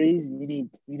 Them injuries, you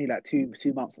need like two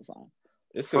months or something.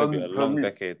 It's gonna be a long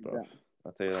decade, bro. Yeah.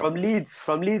 I'll tell you that. From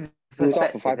Leeds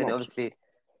perspective, then obviously.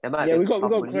 There might be we got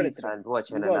credit fans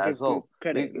watching and as well.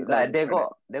 They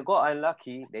got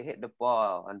unlucky. They hit the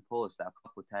bar and paused that a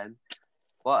couple times.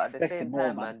 But at the same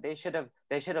time, man, they should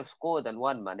have scored and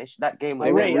won, man. That game was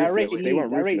they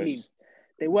weren't ruthless.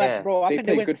 They weren't, bro. I think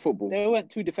they went good football. They weren't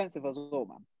too defensive as well,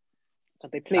 man. Because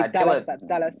they played Dallas.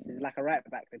 Dallas is like a right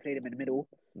back. They played him in the middle,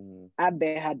 and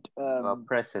they had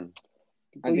pressing.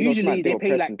 And usually they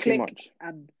play like Click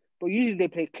but usually they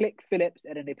play Click Phillips,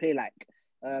 and then they play like.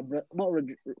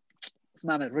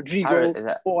 Rodrigo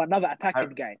or another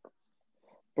attacking guy.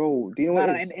 Bro, do you know what?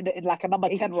 In like a number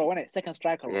 10 role, innit? Second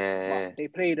striker role. Yeah. But they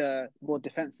played more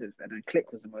defensive, and then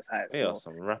Click was the most highest. Yeah,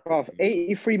 some rapid. Bro,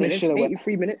 83 minutes.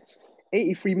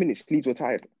 83 minutes. Leeds were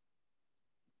tired,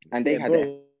 and they had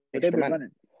extra man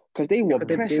because they were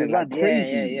pressing like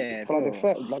crazy. For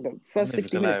like the first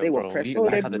 60 minutes, they were pressing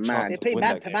like mad. They played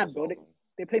man to man, bro.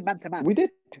 They played man to man. We did.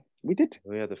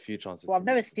 We had a few chances. Well, I've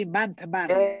never seen man to man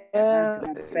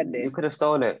defending. You could have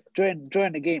stolen it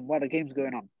during the game while the game's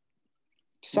going on.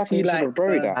 Saki like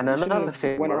buried that. And another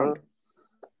thing, bro.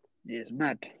 Yeah, it's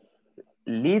mad.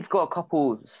 Leeds got a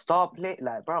couple star play,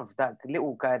 like bruv, that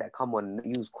little guy that come on,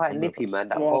 he was quite nippy, man.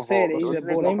 That What's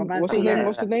his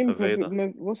name?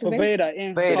 Poveda.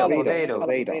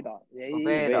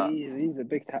 Yeah, he's a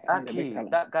big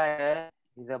talent. That guy,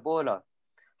 he's a baller.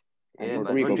 Yeah,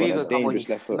 Rodrigo come on, he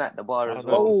smacked the bar as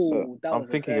well. Oh, I'm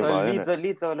thinking about it.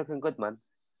 Leeds are looking good, man.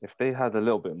 If they had a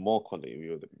little bit more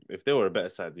quality, if they were a better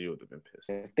side, you would have been pissed.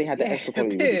 If they had the extra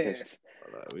quality, we would have been pissed.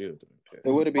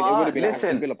 We would have been pissed. It would have been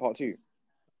Aston Villa part 2.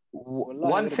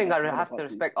 One thing I have to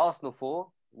respect Arsenal for.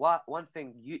 One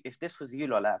thing, if this was you,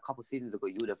 like a couple seasons ago,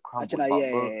 you would have crumbled.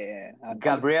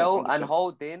 Gabriel and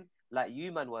Holding. Like,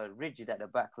 you, man, were rigid at the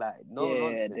back. Like,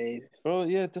 nonsense. Bro,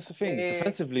 yeah, that's the thing.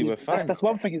 Defensively, we're fine. That's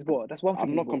one thing he's bought. That's one thing.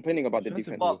 I'm not complaining about the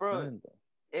defense. But, bro,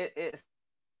 it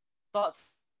starts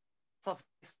off.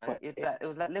 It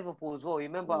was like Liverpool as well. You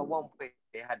remember at one point,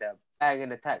 they had a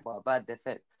banging attack, but a bad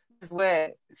defense. This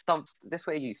is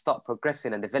where you start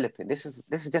progressing and developing. This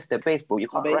is just the base, bro. You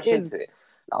can't rush into it.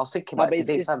 Like, I was thinking about it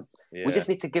today, fam. We just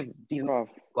need to give these...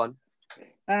 Gone.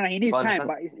 No, he needs time,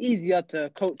 but it's easier to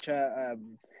coach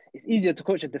it's easier to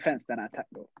coach a defense than attack,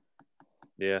 though.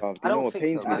 Yeah, I don't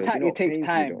think so. Attack, it takes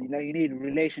time. You need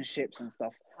relationships and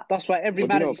stuff. That's why every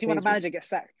manager, you see when a manager gets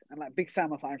sacked and like Big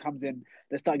Sam or something comes in,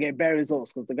 they start getting better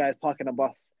results because the guy's parking a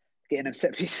bus, getting them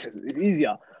set pieces. It's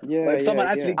easier. Yeah, but if someone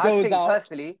actually goes out,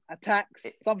 personally, attacks,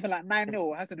 something like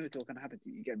 9-0, has to know what's going to happen to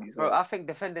you. You get me? Bro, I think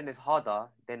defending is harder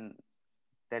than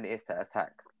it is to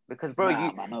attack. Because, bro,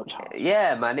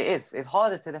 man, it is. It's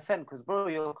harder to defend because, bro,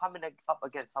 you're coming up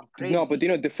against some crazy... No, but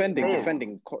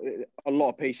defending, a lot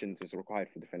of patience is required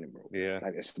for defending, bro. Yeah.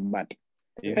 Like, it's mad.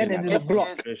 Defending in the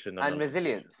block. And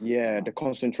resilience. Yeah, the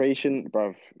concentration,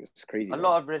 bro, it's crazy. A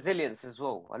lot of resilience as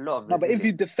well. No, but if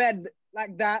you defend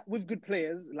like that with good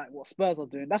players, like what Spurs are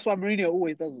doing, that's why Mourinho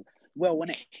always does well,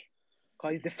 isn't it?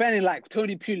 Because he's defending like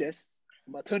Tony Pulis,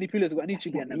 but Tony Pulis got an inch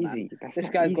in them, This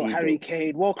guy's got Harry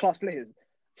Kane, world-class players.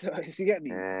 So, you get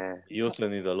me? You also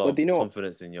need a lot of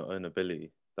confidence in your own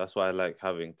ability. That's why I like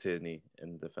having Tierney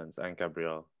in defense and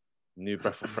Gabriel. New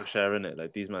breath of fresh air in it.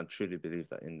 Like, these men truly believe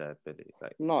that in their ability.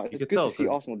 Like, no, it's good to see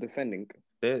Arsenal defending.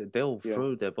 They'll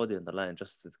throw their body on the line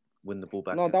just to win the ball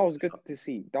back. No, that was good to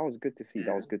see. That was good to see.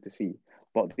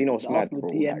 But what's mad, bro?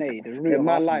 DNA,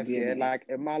 like,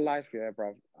 in my life,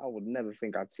 bro, I would never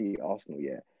think I'd see Arsenal,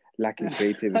 lacking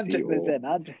creativity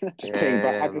 100%. Just playing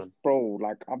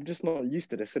back. I'm just not used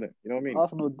to this, innit? You know what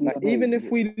I mean? Like, even if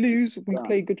we lose, we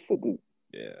play good football.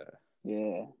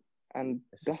 Yeah. And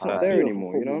It's that's sad. not there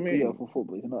anymore. You know what I mean? Beautiful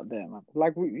football is not there, man.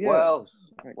 Like What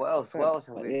else? Like, What else? sad. What else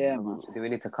Man. do we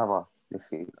need to cover this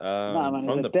week? Nah, man,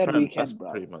 From it's the a dead Prem, weekend, that's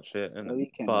bro. pretty much it. The Innit?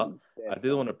 weekend But is dead, I did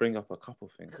bro. want to bring up a couple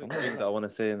things. One thing that I want to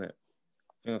say in it.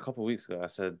 I think a couple of weeks ago I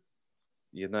said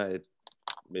United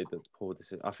made the poor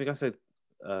decision. I think I said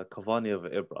Cavani over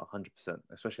Ibra, 100%,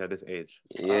 especially at this age.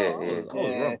 Yeah. I was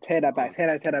wrong. Tear that back.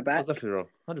 I was definitely wrong,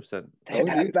 100%. Tear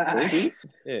that back.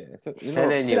 Yeah, you know.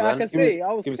 Telling you, I man. can say,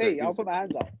 I'll give me a second, put my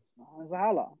hands up.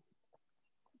 Zahala.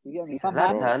 You get me?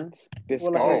 Zlatan. This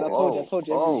Well, guy. I told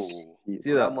you every week.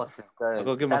 See that? Ramos is going I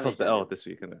gotta give myself the savage, L this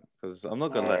week, innit? Because I'm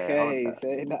not gonna lie. Okay,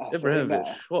 say that.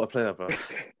 Ibrahimovic, what a player, bro.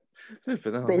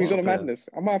 Bro, he's on a madness.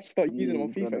 I might have to start using him on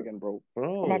He's FIFA on a- again, bro.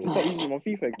 Bro, I might have to start using him on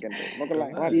FIFA again, bro. I'm not gonna lie.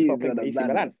 I might have to He's start playing on for a AC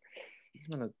Milan. madness. He's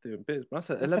gonna do bits. I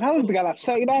said I 11. said, how old is the guy? Like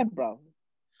 39, bro.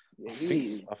 Yeah,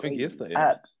 I think he is 30.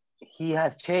 He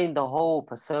has changed the whole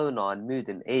persona and mood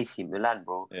in AC Milan,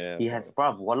 bro. Yeah, He bro. has,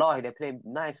 bruv, wallahi, they're playing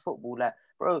nice football. Like,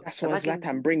 bro, That's what imagine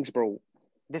Zlatan brings, bro.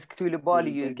 this Koulibaly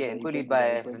He is getting brings bullied it,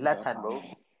 by he brings it, Zlatan, bro.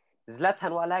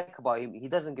 Zlatan, what I like about him, he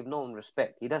doesn't give no one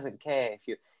respect. He doesn't care if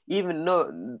you even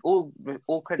know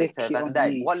all credit to Stick it Van on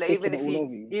Dijk. you, Well, sticking it all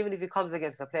over you. even if he comes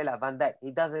against a player like Van Dijk,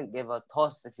 he doesn't give a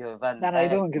toss if you're Van No, Dijk. he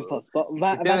doesn't give a toss. But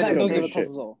Van doing Dijk his don't thing. give a toss as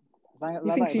well.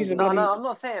 He thinks he's a No, bloody... I'm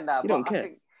not saying that, You but don't care.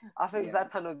 I think Yeah.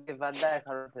 Zlatan will give Van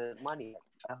Dijk his money.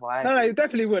 That's why. No, he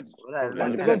definitely would. Like, They're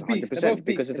 100%, both beasts. 100%,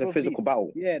 because it's a physical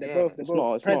battle. Yeah, they're both It's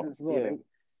not, presence as well. yeah.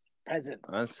 Presence.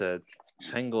 I said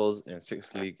 10 goals in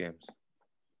 6 league games.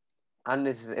 And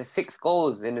it's 6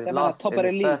 goals in his Them man are top of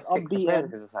the league, first 6 unbeaten.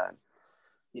 appearances or something.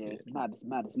 Yeah, it's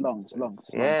mad. It's long.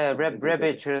 Yeah,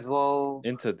 Rebic as well.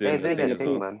 Inter They're doing the doing thing their as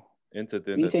thing, well. man. Inter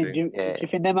doing You the saying, thing. do you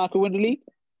think them could win the league?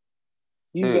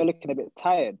 You are looking a bit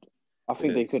tired. I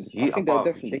think they could. You I think above.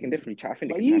 they can definitely try. I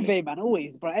think But they can. Juve, man,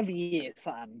 always, bro, every year,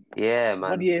 son. Yeah,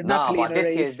 man. 1 year, Nah, Napoli but in a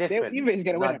this year is race. different. Juve is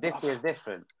going to win it, This bro. year is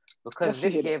different. Because Let's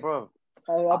this see it. year, bro,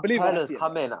 I believe Perlo's it.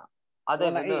 come in. I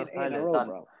don't even know if eight in a Perlo's row, done.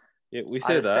 bro. Yeah, we I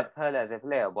say that. respect Perlo as a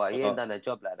player, but he ain't done a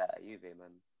job like that at Juve,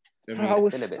 man. Bro,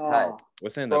 Still a bit tired. We're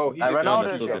saying Bro, that. he's But Ronaldo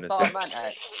still is their doing his star thing.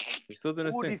 man. He's still doing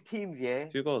his All thing. these teams, yeah,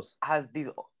 2 goals. has these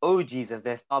OGs as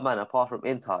their star man apart from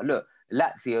Inter. Look,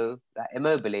 Lazio, like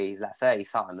Immobile, he's like 30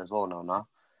 something as well now.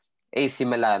 AC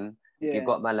Milan, you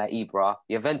got man like Ibra,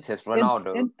 Juventus,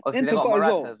 Ronaldo. Obviously, they got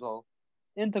Morata as well.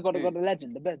 Inter got a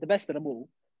legend, the best of them all.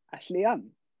 Ashley Young.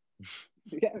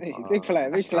 You get me? Big player.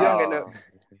 Ashley Young,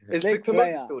 is Big Victor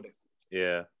player. Moses still there?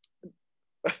 Yeah.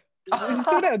 Is he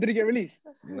still there or did he get released?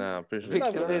 Nah, I'm pretty sure. No,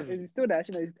 he's still bro, there. is he still there?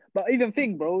 Actually, no, but even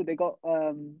thing, bro, they got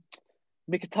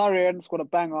Mkhitaryan scored a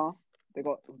banger. They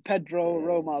got Pedro,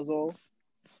 Roma as well.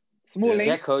 Smalling,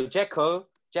 Dzeko is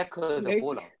a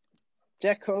baller.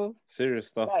 Dzeko. Serious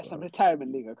stuff. That's some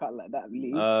retirement league. I can't like that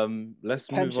league. Let's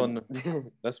Pension. move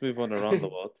on. Let's move on around the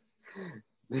world.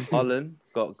 Haaland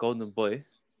got Golden Boy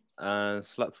and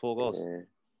slapped 4 goals.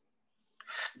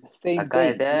 Same That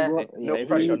guy day. there, no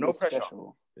pressure, no pressure.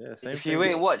 Special. Yeah, same If thing. you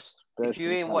ain't watched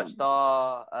Talent.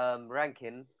 our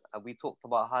ranking, and we talked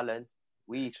about Haaland,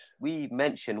 we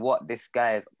mentioned what this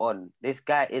guy is on. This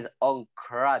guy is on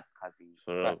crud, Kazi.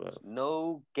 For real, bro.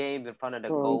 No games in front of the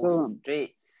Bro, he goal, doesn't.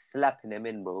 straight slapping him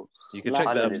in, bro. You can check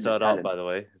the Haaland is a episode out, talent. by the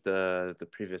way. The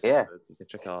previous Yeah. episode. You can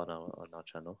check it out on our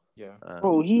channel. Yeah.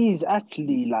 Bro, he's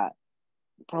actually like,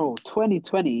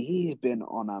 2020, he's been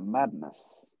on a madness.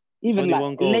 Even 21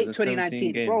 like goals late in 17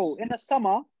 2019, bro. games. In the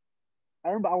summer, I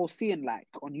remember I was seeing like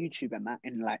on YouTube and that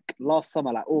in like last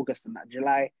summer, like August and that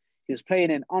July, he was playing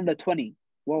in under 20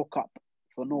 World Cup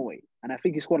for Norway, and I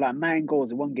think he scored like 9 goals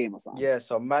in 1 game or something. Yeah,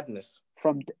 so madness.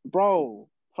 From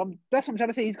that's what I'm trying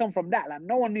to say. He's come from that. Like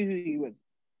no one knew who he was,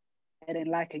 and then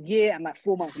like a year and like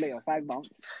 4 months later, 5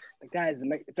 months, the guy is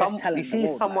like the best talent. You see,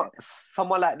 in the world,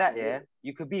 someone like that, yeah.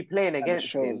 You could be playing like,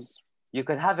 against him. You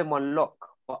could have him on lock,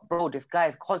 but bro, this guy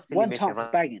is constantly one making chance is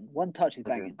banging. One touch is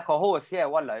banging. like a horse. Yeah,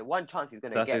 one chance he's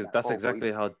gonna get. That's goal,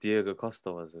 exactly how Diego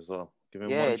Costa was as well. Give him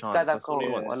one this chance. guy's That's all he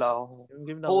wants.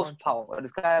 Give him that horsepower.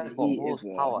 This guy's got He is,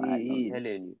 horsepower. he I'm is.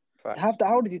 telling you.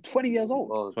 How old is he? 20 years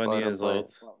old. 20 years old.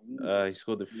 Wow, He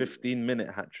scored a 15-minute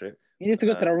hat trick. He needs to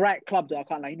go to the right club, though. I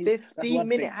can't lie.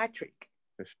 15-minute hat trick.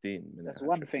 15-minute. That's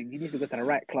one thing. He needs to go to the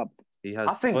right club. He has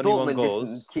I think 21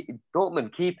 goals.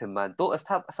 Dortmund keep him, man.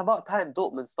 It's about time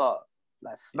Dortmund start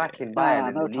like smacking Bayern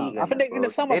in the league. I think in the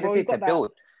summer, they just need to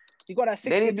build. He got that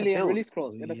 60 million release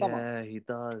clause in the summer. Yeah, he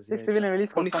does. 60 million release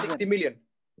clause. Only 60 million.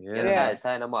 Yeah.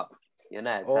 Sign him up.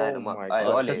 Sign him up. Hey,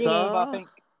 God. Oli. I think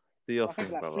Do your I think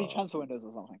thing, like brother. 3 transfer windows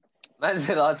or something. Man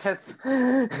said Arteta.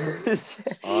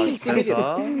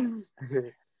 Arteta.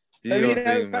 Do your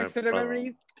thing, Thanks for the brother.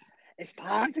 memories. It's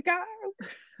time to go.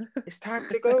 It's time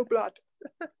to go, blood.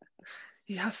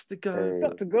 He has to go. Hey.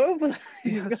 Got to go. He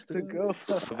He's has got to to go.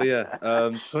 But yeah,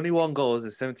 21 goals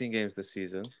in 17 games this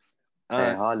season.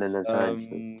 Hey, And Haaland and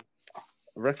Sancho.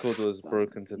 record was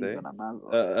broken today.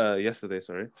 Yesterday,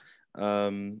 sorry.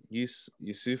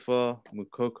 Yusufa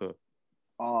Mukoko,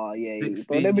 Oh yeah, bro.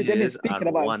 16 They've been years speaking and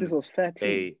about him 1 since he was 13.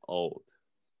 day old.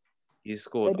 He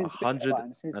scored They've been speaking about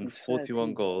him since he was 141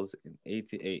 13. goals in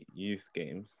 88 youth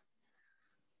games.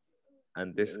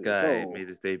 And this Yeah, guy bro. made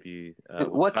his debut.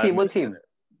 What team? What team?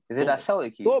 Is it that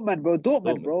Celtic? Dortmund, bro.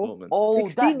 Dortmund, bro. Dortmund. Oh,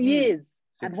 16 that years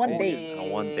and 1 16 day.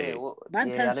 and 1 day. Man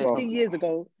Yeah, turned I know 16 years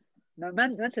ago. No,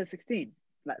 man turned 16.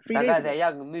 Like 3 that days guy's ago. a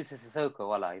young Musa Sissoko.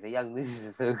 Wallah, he's a young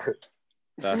Musa Sissoko.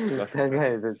 That's That guy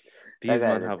is a- These that guy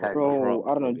men is a have a tank. Bro, crop. I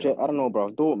don't know, bro.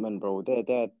 Dortmund, bro.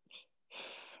 They're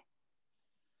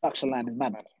Production line is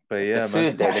mad. But It's yeah, the man.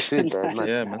 food there. The food there, Production man. line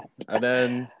is Yeah, man. And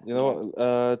then you know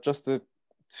what? Just the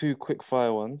 2 quick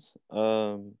fire ones.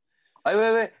 Oh,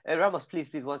 wait. Hey, Ramos, please,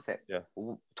 1 sec. Yeah.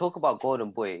 Talk about Golden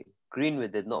Boy.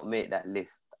 Greenwood did not make that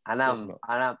list, and Course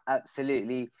I'm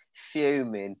absolutely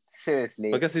fuming.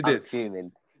 Seriously, I guess he I'm did.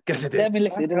 fuming. Guess it Them did.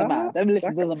 lists, it doesn't matter. Them lists,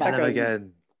 it doesn't And then matter.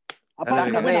 again. Apart from the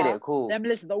Saka made winner, it cool. them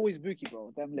lists are always bookie,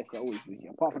 bro. Them lists are always bookie.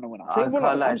 Apart from the winner. I Say can't what?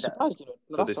 lie, I'm that- surprised. You know.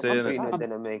 So they say, innit? Greenwood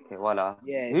didn't make it. Voila.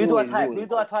 Yeah, Who do I it's type? always- Who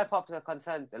do I type up a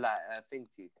concern thing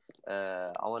to?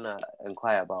 I wanna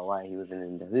inquire about why he wasn't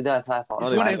in there. Who do I type up? I If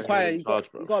don't you want to even inquire, think you charge,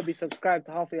 got, bro. you got to be subscribed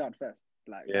to Half a Yard first.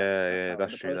 Like, Yeah, how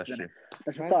that's the true. That's process, true. innit?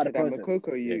 That's the Man start said of the that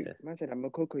process. Man said that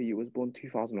Mokoko was born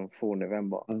 2004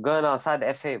 November. I'm going outside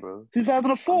the FA, bro. I'm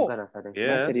 2004. going outside the FA. Yeah,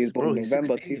 Man said he was bro, born he's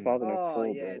November 16. 2004, Oh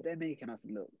yeah, bro. they're making us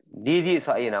look. These youths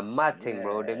are in a mad thing,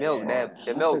 bro. The milk, Yeah.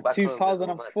 the milk back home. is all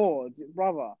mad. 2004,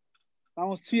 brother. I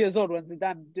was 2 years old when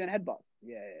Zidane doing headbutts.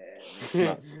 Yeah. It's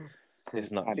nuts.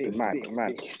 It's nuts. Mad, It's mad,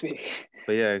 nuts. mad.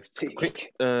 But yeah, Speak.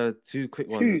 quick 2 quick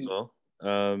ones as well.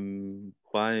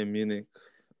 Bayern Munich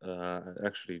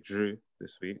actually drew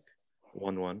this week,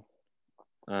 1-1.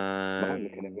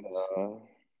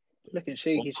 Looking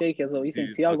shaky as well. You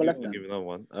think I'll Thiago left give them? another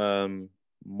one.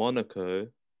 Monaco.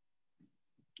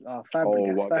 Oh,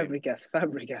 Fabregas.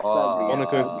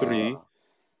 Monaco 3.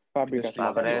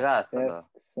 Fabregaso.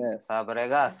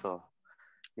 Fabregaso.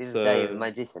 This So, guy is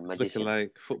magician. Looking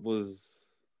like football's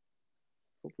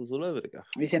all over the gaff.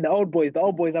 We seen the old boys. The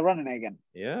old boys are running again.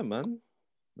 Yeah, man.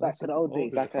 Back to the old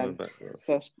days. Back coming back,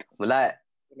 bro. Like,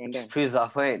 just proves our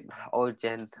point, old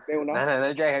gen. No,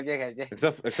 I'm joking.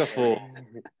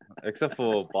 Except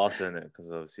for Barcelona,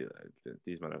 because obviously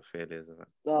these men are failures. Isn't it?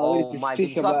 Oh my! Did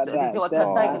you see what Ter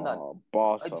Stegen done?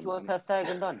 Barca, Did you see what Ter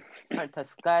Stegen done? Ter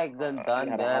Stegen done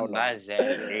the magic.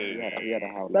 He had a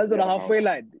howler. That's on the halfway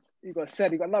line. You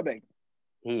got Lubbock.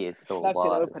 He is so Slaps it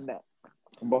bad. open there.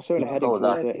 Barcelona heading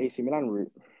towards the AC Milan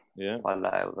route. Yeah. Well,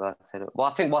 I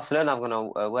think Barcelona are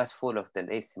gonna worse fall off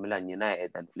than AC Milan,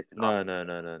 United, and flipping. No.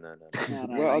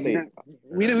 Where are they?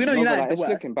 We know United. It's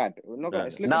looking bad.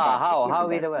 How are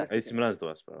we the worst? AC Milan's the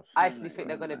worst, bro. I actually think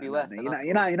they're gonna be worse than us.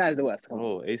 United is the worst.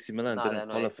 Oh, AC Milan didn't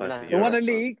qualify for They won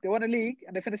Europe. a league,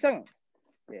 and they finished 7th.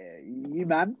 Yeah, you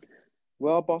man.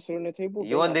 Well, Barcelona table.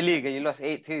 You won the league and you lost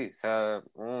 8-2. So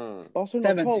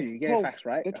Barcelona 7-2. You get facts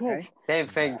right. They're 12. Okay. same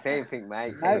thing,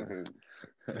 mate. Same thing.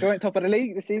 Joint top of the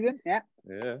league this season. Yeah.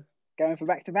 Yeah. Going for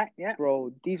back to back. Yeah.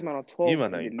 Bro, these men are 12. You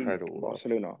man are in the incredible, league, bro.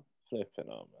 Barcelona. Flipping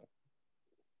out, man.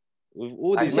 With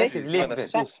all And these Messi's men are leaving.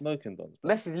 still smoking, dons.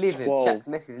 Messi's leaving. 12. Shaq's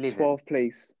Messi's leaving. 12th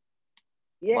place.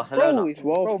 Yeah, Barcelona.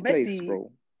 bro. 12th place, Messi,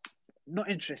 bro. not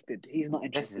interested. He's not Messi's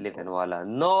interested. leaving, Walla.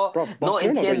 No, Bro, no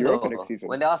Barcelona got Europa next entiendo. season.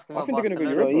 When they ask him I about think they're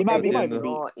gonna go Barcelona, Europa. He might be.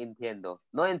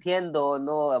 no entiendo,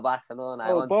 no Barcelona.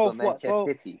 I want to go Manchester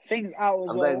City. Things out as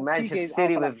I'm well. going Manchester PK's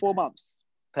City out for like with 4 months.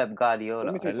 Pep Guardiola.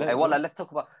 Let me tell you Hey, something. Walla, let's talk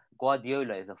about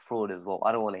Guardiola is a fraud as well.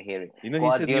 I don't want to hear it. You know,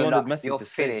 he said he wanted Messi you're to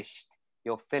stay. finished.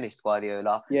 You're finished,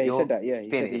 Guardiola. Yeah, he You're said that. Yeah, he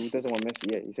said he finished. doesn't want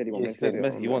Messi. Yeah, he said he wants He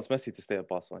Messi. said he wants Messi to stay at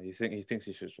Barcelona. He thinks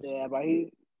he should just. Yeah, but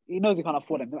he knows he can't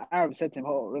afford him. The Arab said to him,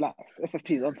 "Oh, relax.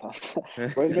 FFP is on top."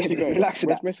 Where's Messi going? Relax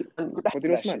Where's with Messi? What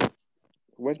did man?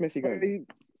 Where's Messi going?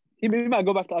 He might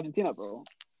go back to Argentina, bro.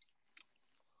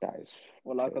 That is.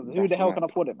 Well, like, who the hell can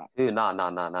afford him, man? Who?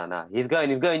 Nah. He's going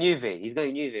Juve. He's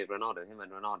going Juve. Ronaldo. Him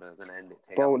and Ronaldo are gonna end it.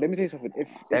 Bro, let me tell you something. If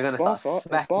They're gonna start Barca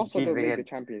smacking don't teams make the again.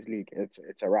 Champions League,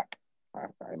 it's a wrap.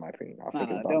 In my opinion, I think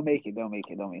it's done. They'll make it. La Liga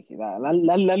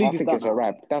I think it's a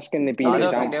wrap. That's going to be. No, the I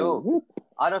don't think they downfall. will.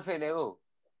 I don't think they will.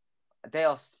 They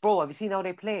are, bro. Have you seen how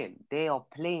they're playing? They are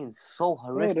playing so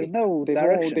horrific. There's no They've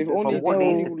direction. only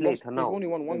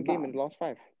won one game in the last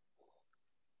 5.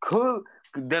 Cool.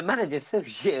 The manager's so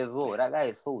shit as well. That guy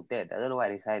is so dead. I don't know why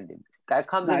they signed him. Guy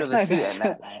comes in with a suit and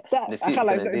that's like the I suit's can't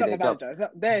like gonna it's do not the the job. manager. It's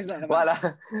not the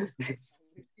manager.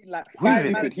 Like Who's five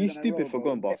it? managers He's in a stupid row, for bro.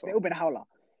 going Barca. They've all been howler.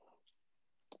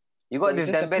 You got So this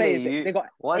just the players, Dembele. they got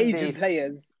One aging day,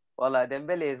 players. well,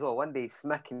 Dembele as well. One day he's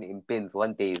smacking it in bins.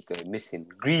 One day he's going missing.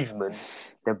 Griezmann,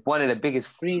 one of the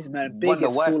biggest, Griezmann, one of the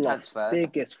biggest worst fall-offs. transfers.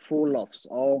 Biggest fall-offs.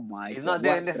 Oh my He's God. not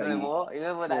doing What this the- anymore. You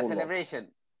remember that Fall-off. celebration?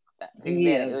 That thing He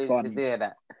there that has he used to gone. do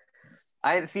that.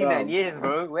 I ain't seen that in Bro. years,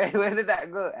 bro. Where did that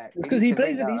go at? It's because he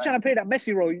plays it. He's trying to play that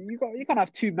Messi role. You can't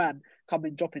have two man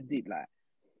coming dropping deep like.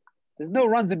 There's no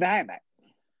runs in behind that.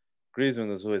 Griezmann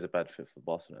was always a bad fit for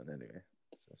Barcelona anyway.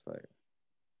 So it's like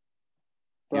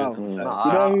Bro, he was, you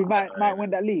Nah, know who might win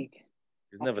that league?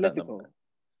 he was never that number.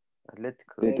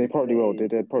 Atletico. They probably will. They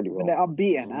probably When will. they're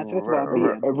unbeaten, Atletico are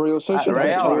unbeaten. Real Sociedad. Real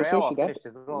Real are Sociedad. finished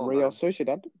as well, Real man.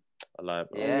 Sociedad. I lie,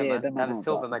 bro. Yeah, Yeah, man. them David are,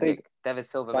 Silva but magic. David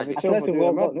Silva David magic. Silva doing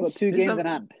Atletico madness. got 2 Isn't games that- in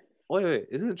hand. Wait,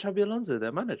 isn't Xabi Alonso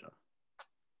their manager?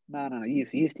 No,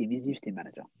 youth team. He's youth team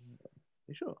manager.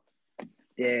 You sure?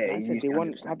 Yeah, I he's said youth they team,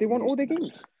 won. 100%. Have they won He's all their youth team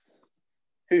games?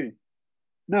 manager. Who?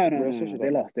 No, Real Sociedad. they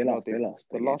lost. They No, lost.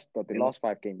 They lost. The last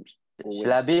 5 games.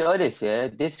 Shall I be honest, yeah?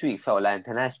 This week felt like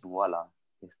international, voila.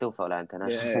 It still felt like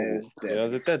international. Yeah, Yeah,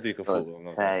 it was a dead week of football. I'm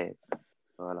not gonna lie. Tired.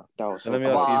 Voila. That was so Let me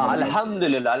tough. ask you,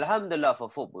 man. Alhamdulillah for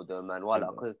football though, man.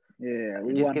 Voila. Cause yeah. We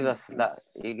you just won. give us that.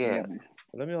 You get Yeah, it. man.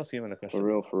 Let me ask you man, a question. For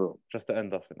real. Just to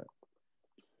end off in it.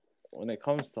 When it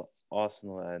comes to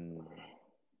Arsenal and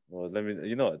when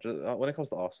it comes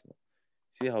to Arsenal,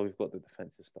 see how we've got the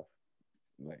defensive stuff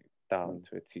like down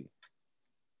to a T.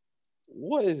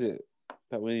 What is it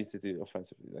that we need to do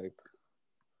offensively? Like,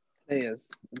 Players,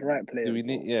 the right players. do we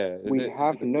need? Yeah, We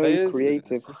have no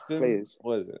creative players.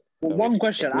 What is it? Well, one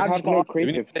question. We I have just no got. Do we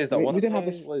need creative. players that want We to don't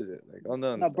have play? a. What is it? Like, I don't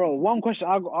No, understand. bro. One question.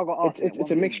 I got asked.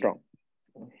 It's a mixture.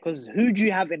 Because who do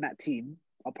you have in that team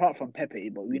apart from Pepe?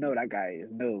 But we know that guy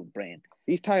is no brain.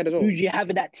 He's tired as well. Who do you have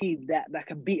in that team that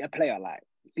can beat a player like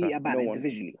beat a man No one.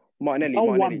 individually? Martinelli. No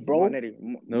one, bro. Martinelli.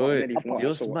 No way. Martinelli from Apart.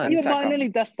 You're Arsenal. mad. And Even Saka. Martinelli,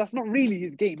 that's not really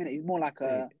his game, innit? He's more like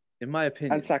a In my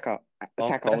opinion, And Saka. Our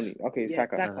Saka best- only. Okay, yeah,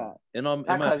 Saka. Saka. in my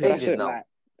Saka's opinion, injured now. Like,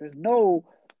 there's no.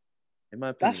 in my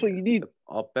opinion, That's what you need.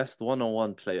 Our best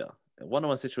one-on-one player,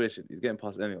 one-on-one situation, he's getting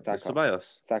past anyone. It's Saka.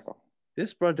 Ceballos. Saka.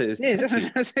 This brother is Yeah, that's what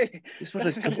techie. I'm saying. This brother,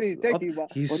 That's what I'm saying, techie,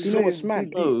 but- he's But do you so know what's mad?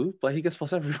 slow, but he gets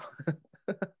past everyone.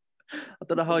 I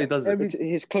don't know how he does it.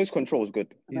 His close control is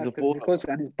good. He's No, a 'cause baller. he's close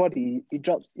and his body, he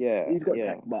drops. Yeah, He's got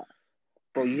yeah. tech, but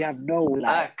bro, you have no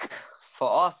like. For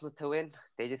Arsenal to win,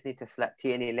 they just need to slap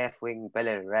Tierney left wing,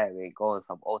 Bellerin right wing, go on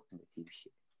some ultimate team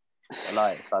shit. It's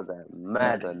like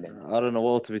mad on them. I don't know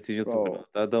what ultimate team you're talking Bro. about.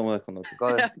 That don't work on that. Go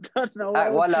on. I don't know.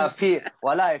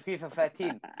 FIFA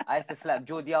 13, I used to slap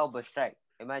Jordi Alba strike.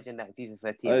 Imagine that in FIFA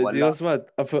 13. Do you know Wallah. what's mad?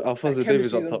 I put Alphonso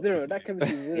Davies up top. Zero. That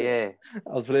chemistry is zero. Yeah.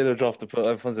 I was playing a draft to put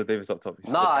Alphonso Davies up top.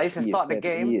 He Nah, I used to He is start the dead.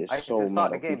 game. He is I used so to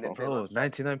start mad the on game. Then FIFA. play Oh, on strike.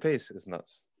 99 pace is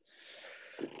nuts.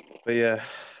 But yeah,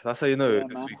 that's how you know Yeah,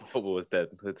 this man. week of football is dead.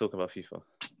 We're talking about FIFA.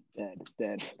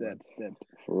 Dead.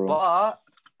 For real. But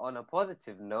on a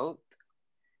positive note,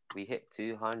 we hit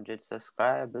 200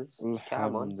 subscribers.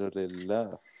 Come on.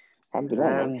 Alhamdulillah.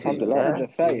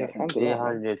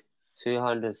 Alhamdulillah.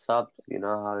 200 subs. You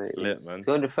know how it Lit, is. man.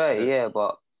 230, yeah,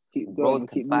 but Keep Road going.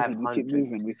 to We keep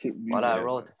moving. We keep moving. well, I Yeah,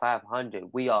 rolled to 500.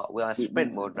 We are in Keep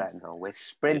sprint moving. mode right now. We're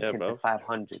sprinting bro. to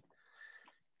 500.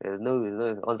 There's no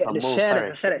on Get some the more share Farah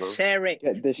it. shit, bro. Share it.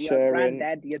 Get the Your sharing.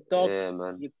 granddad, your dog, Yeah,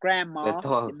 man. your grandma, Your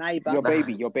dog. your neighbor.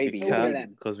 Your baby. All of them.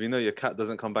 Because we know your cat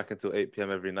doesn't come back until 8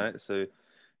 p.m. every night. So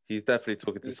he's definitely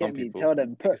talking to You some get me? people. Tell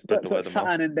them. Put Spread the word of mouth.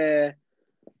 something in there.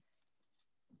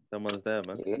 Someone's there,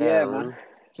 man. Yeah, man.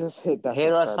 Just hit that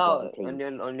Hear us subscribe out button,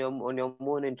 please. on your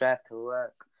morning drive to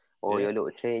work or Yeah. your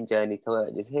little train journey to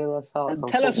work. Just hear us out. And some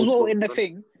tell us as football well in the talk.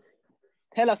 thing.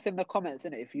 Tell us in the comments,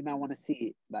 innit, if you might want to see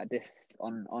it like this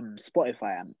on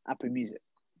Spotify and Apple Music.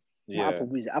 Not Yeah, Apple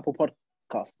Music, Apple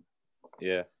Podcast.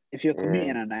 yeah. If you're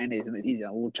commuting Yeah. on that, it's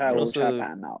easier. We'll try Also-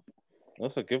 pattern out.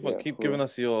 Also, Yeah, keep for giving real.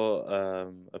 us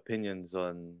your opinions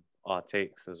on our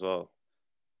takes as well.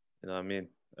 You know what I mean?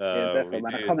 definitely, We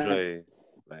man. do The comments- enjoy,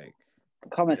 like, The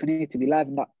comments need to be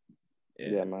livened up.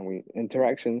 Yeah, man. We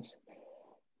interactions.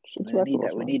 Just We interact need with that.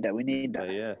 us, We man. need that. We need But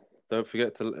that. yeah, don't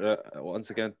forget to once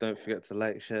again, don't forget to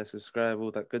like, share, subscribe, all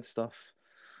that good stuff.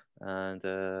 And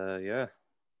yeah,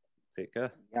 take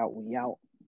care. We out.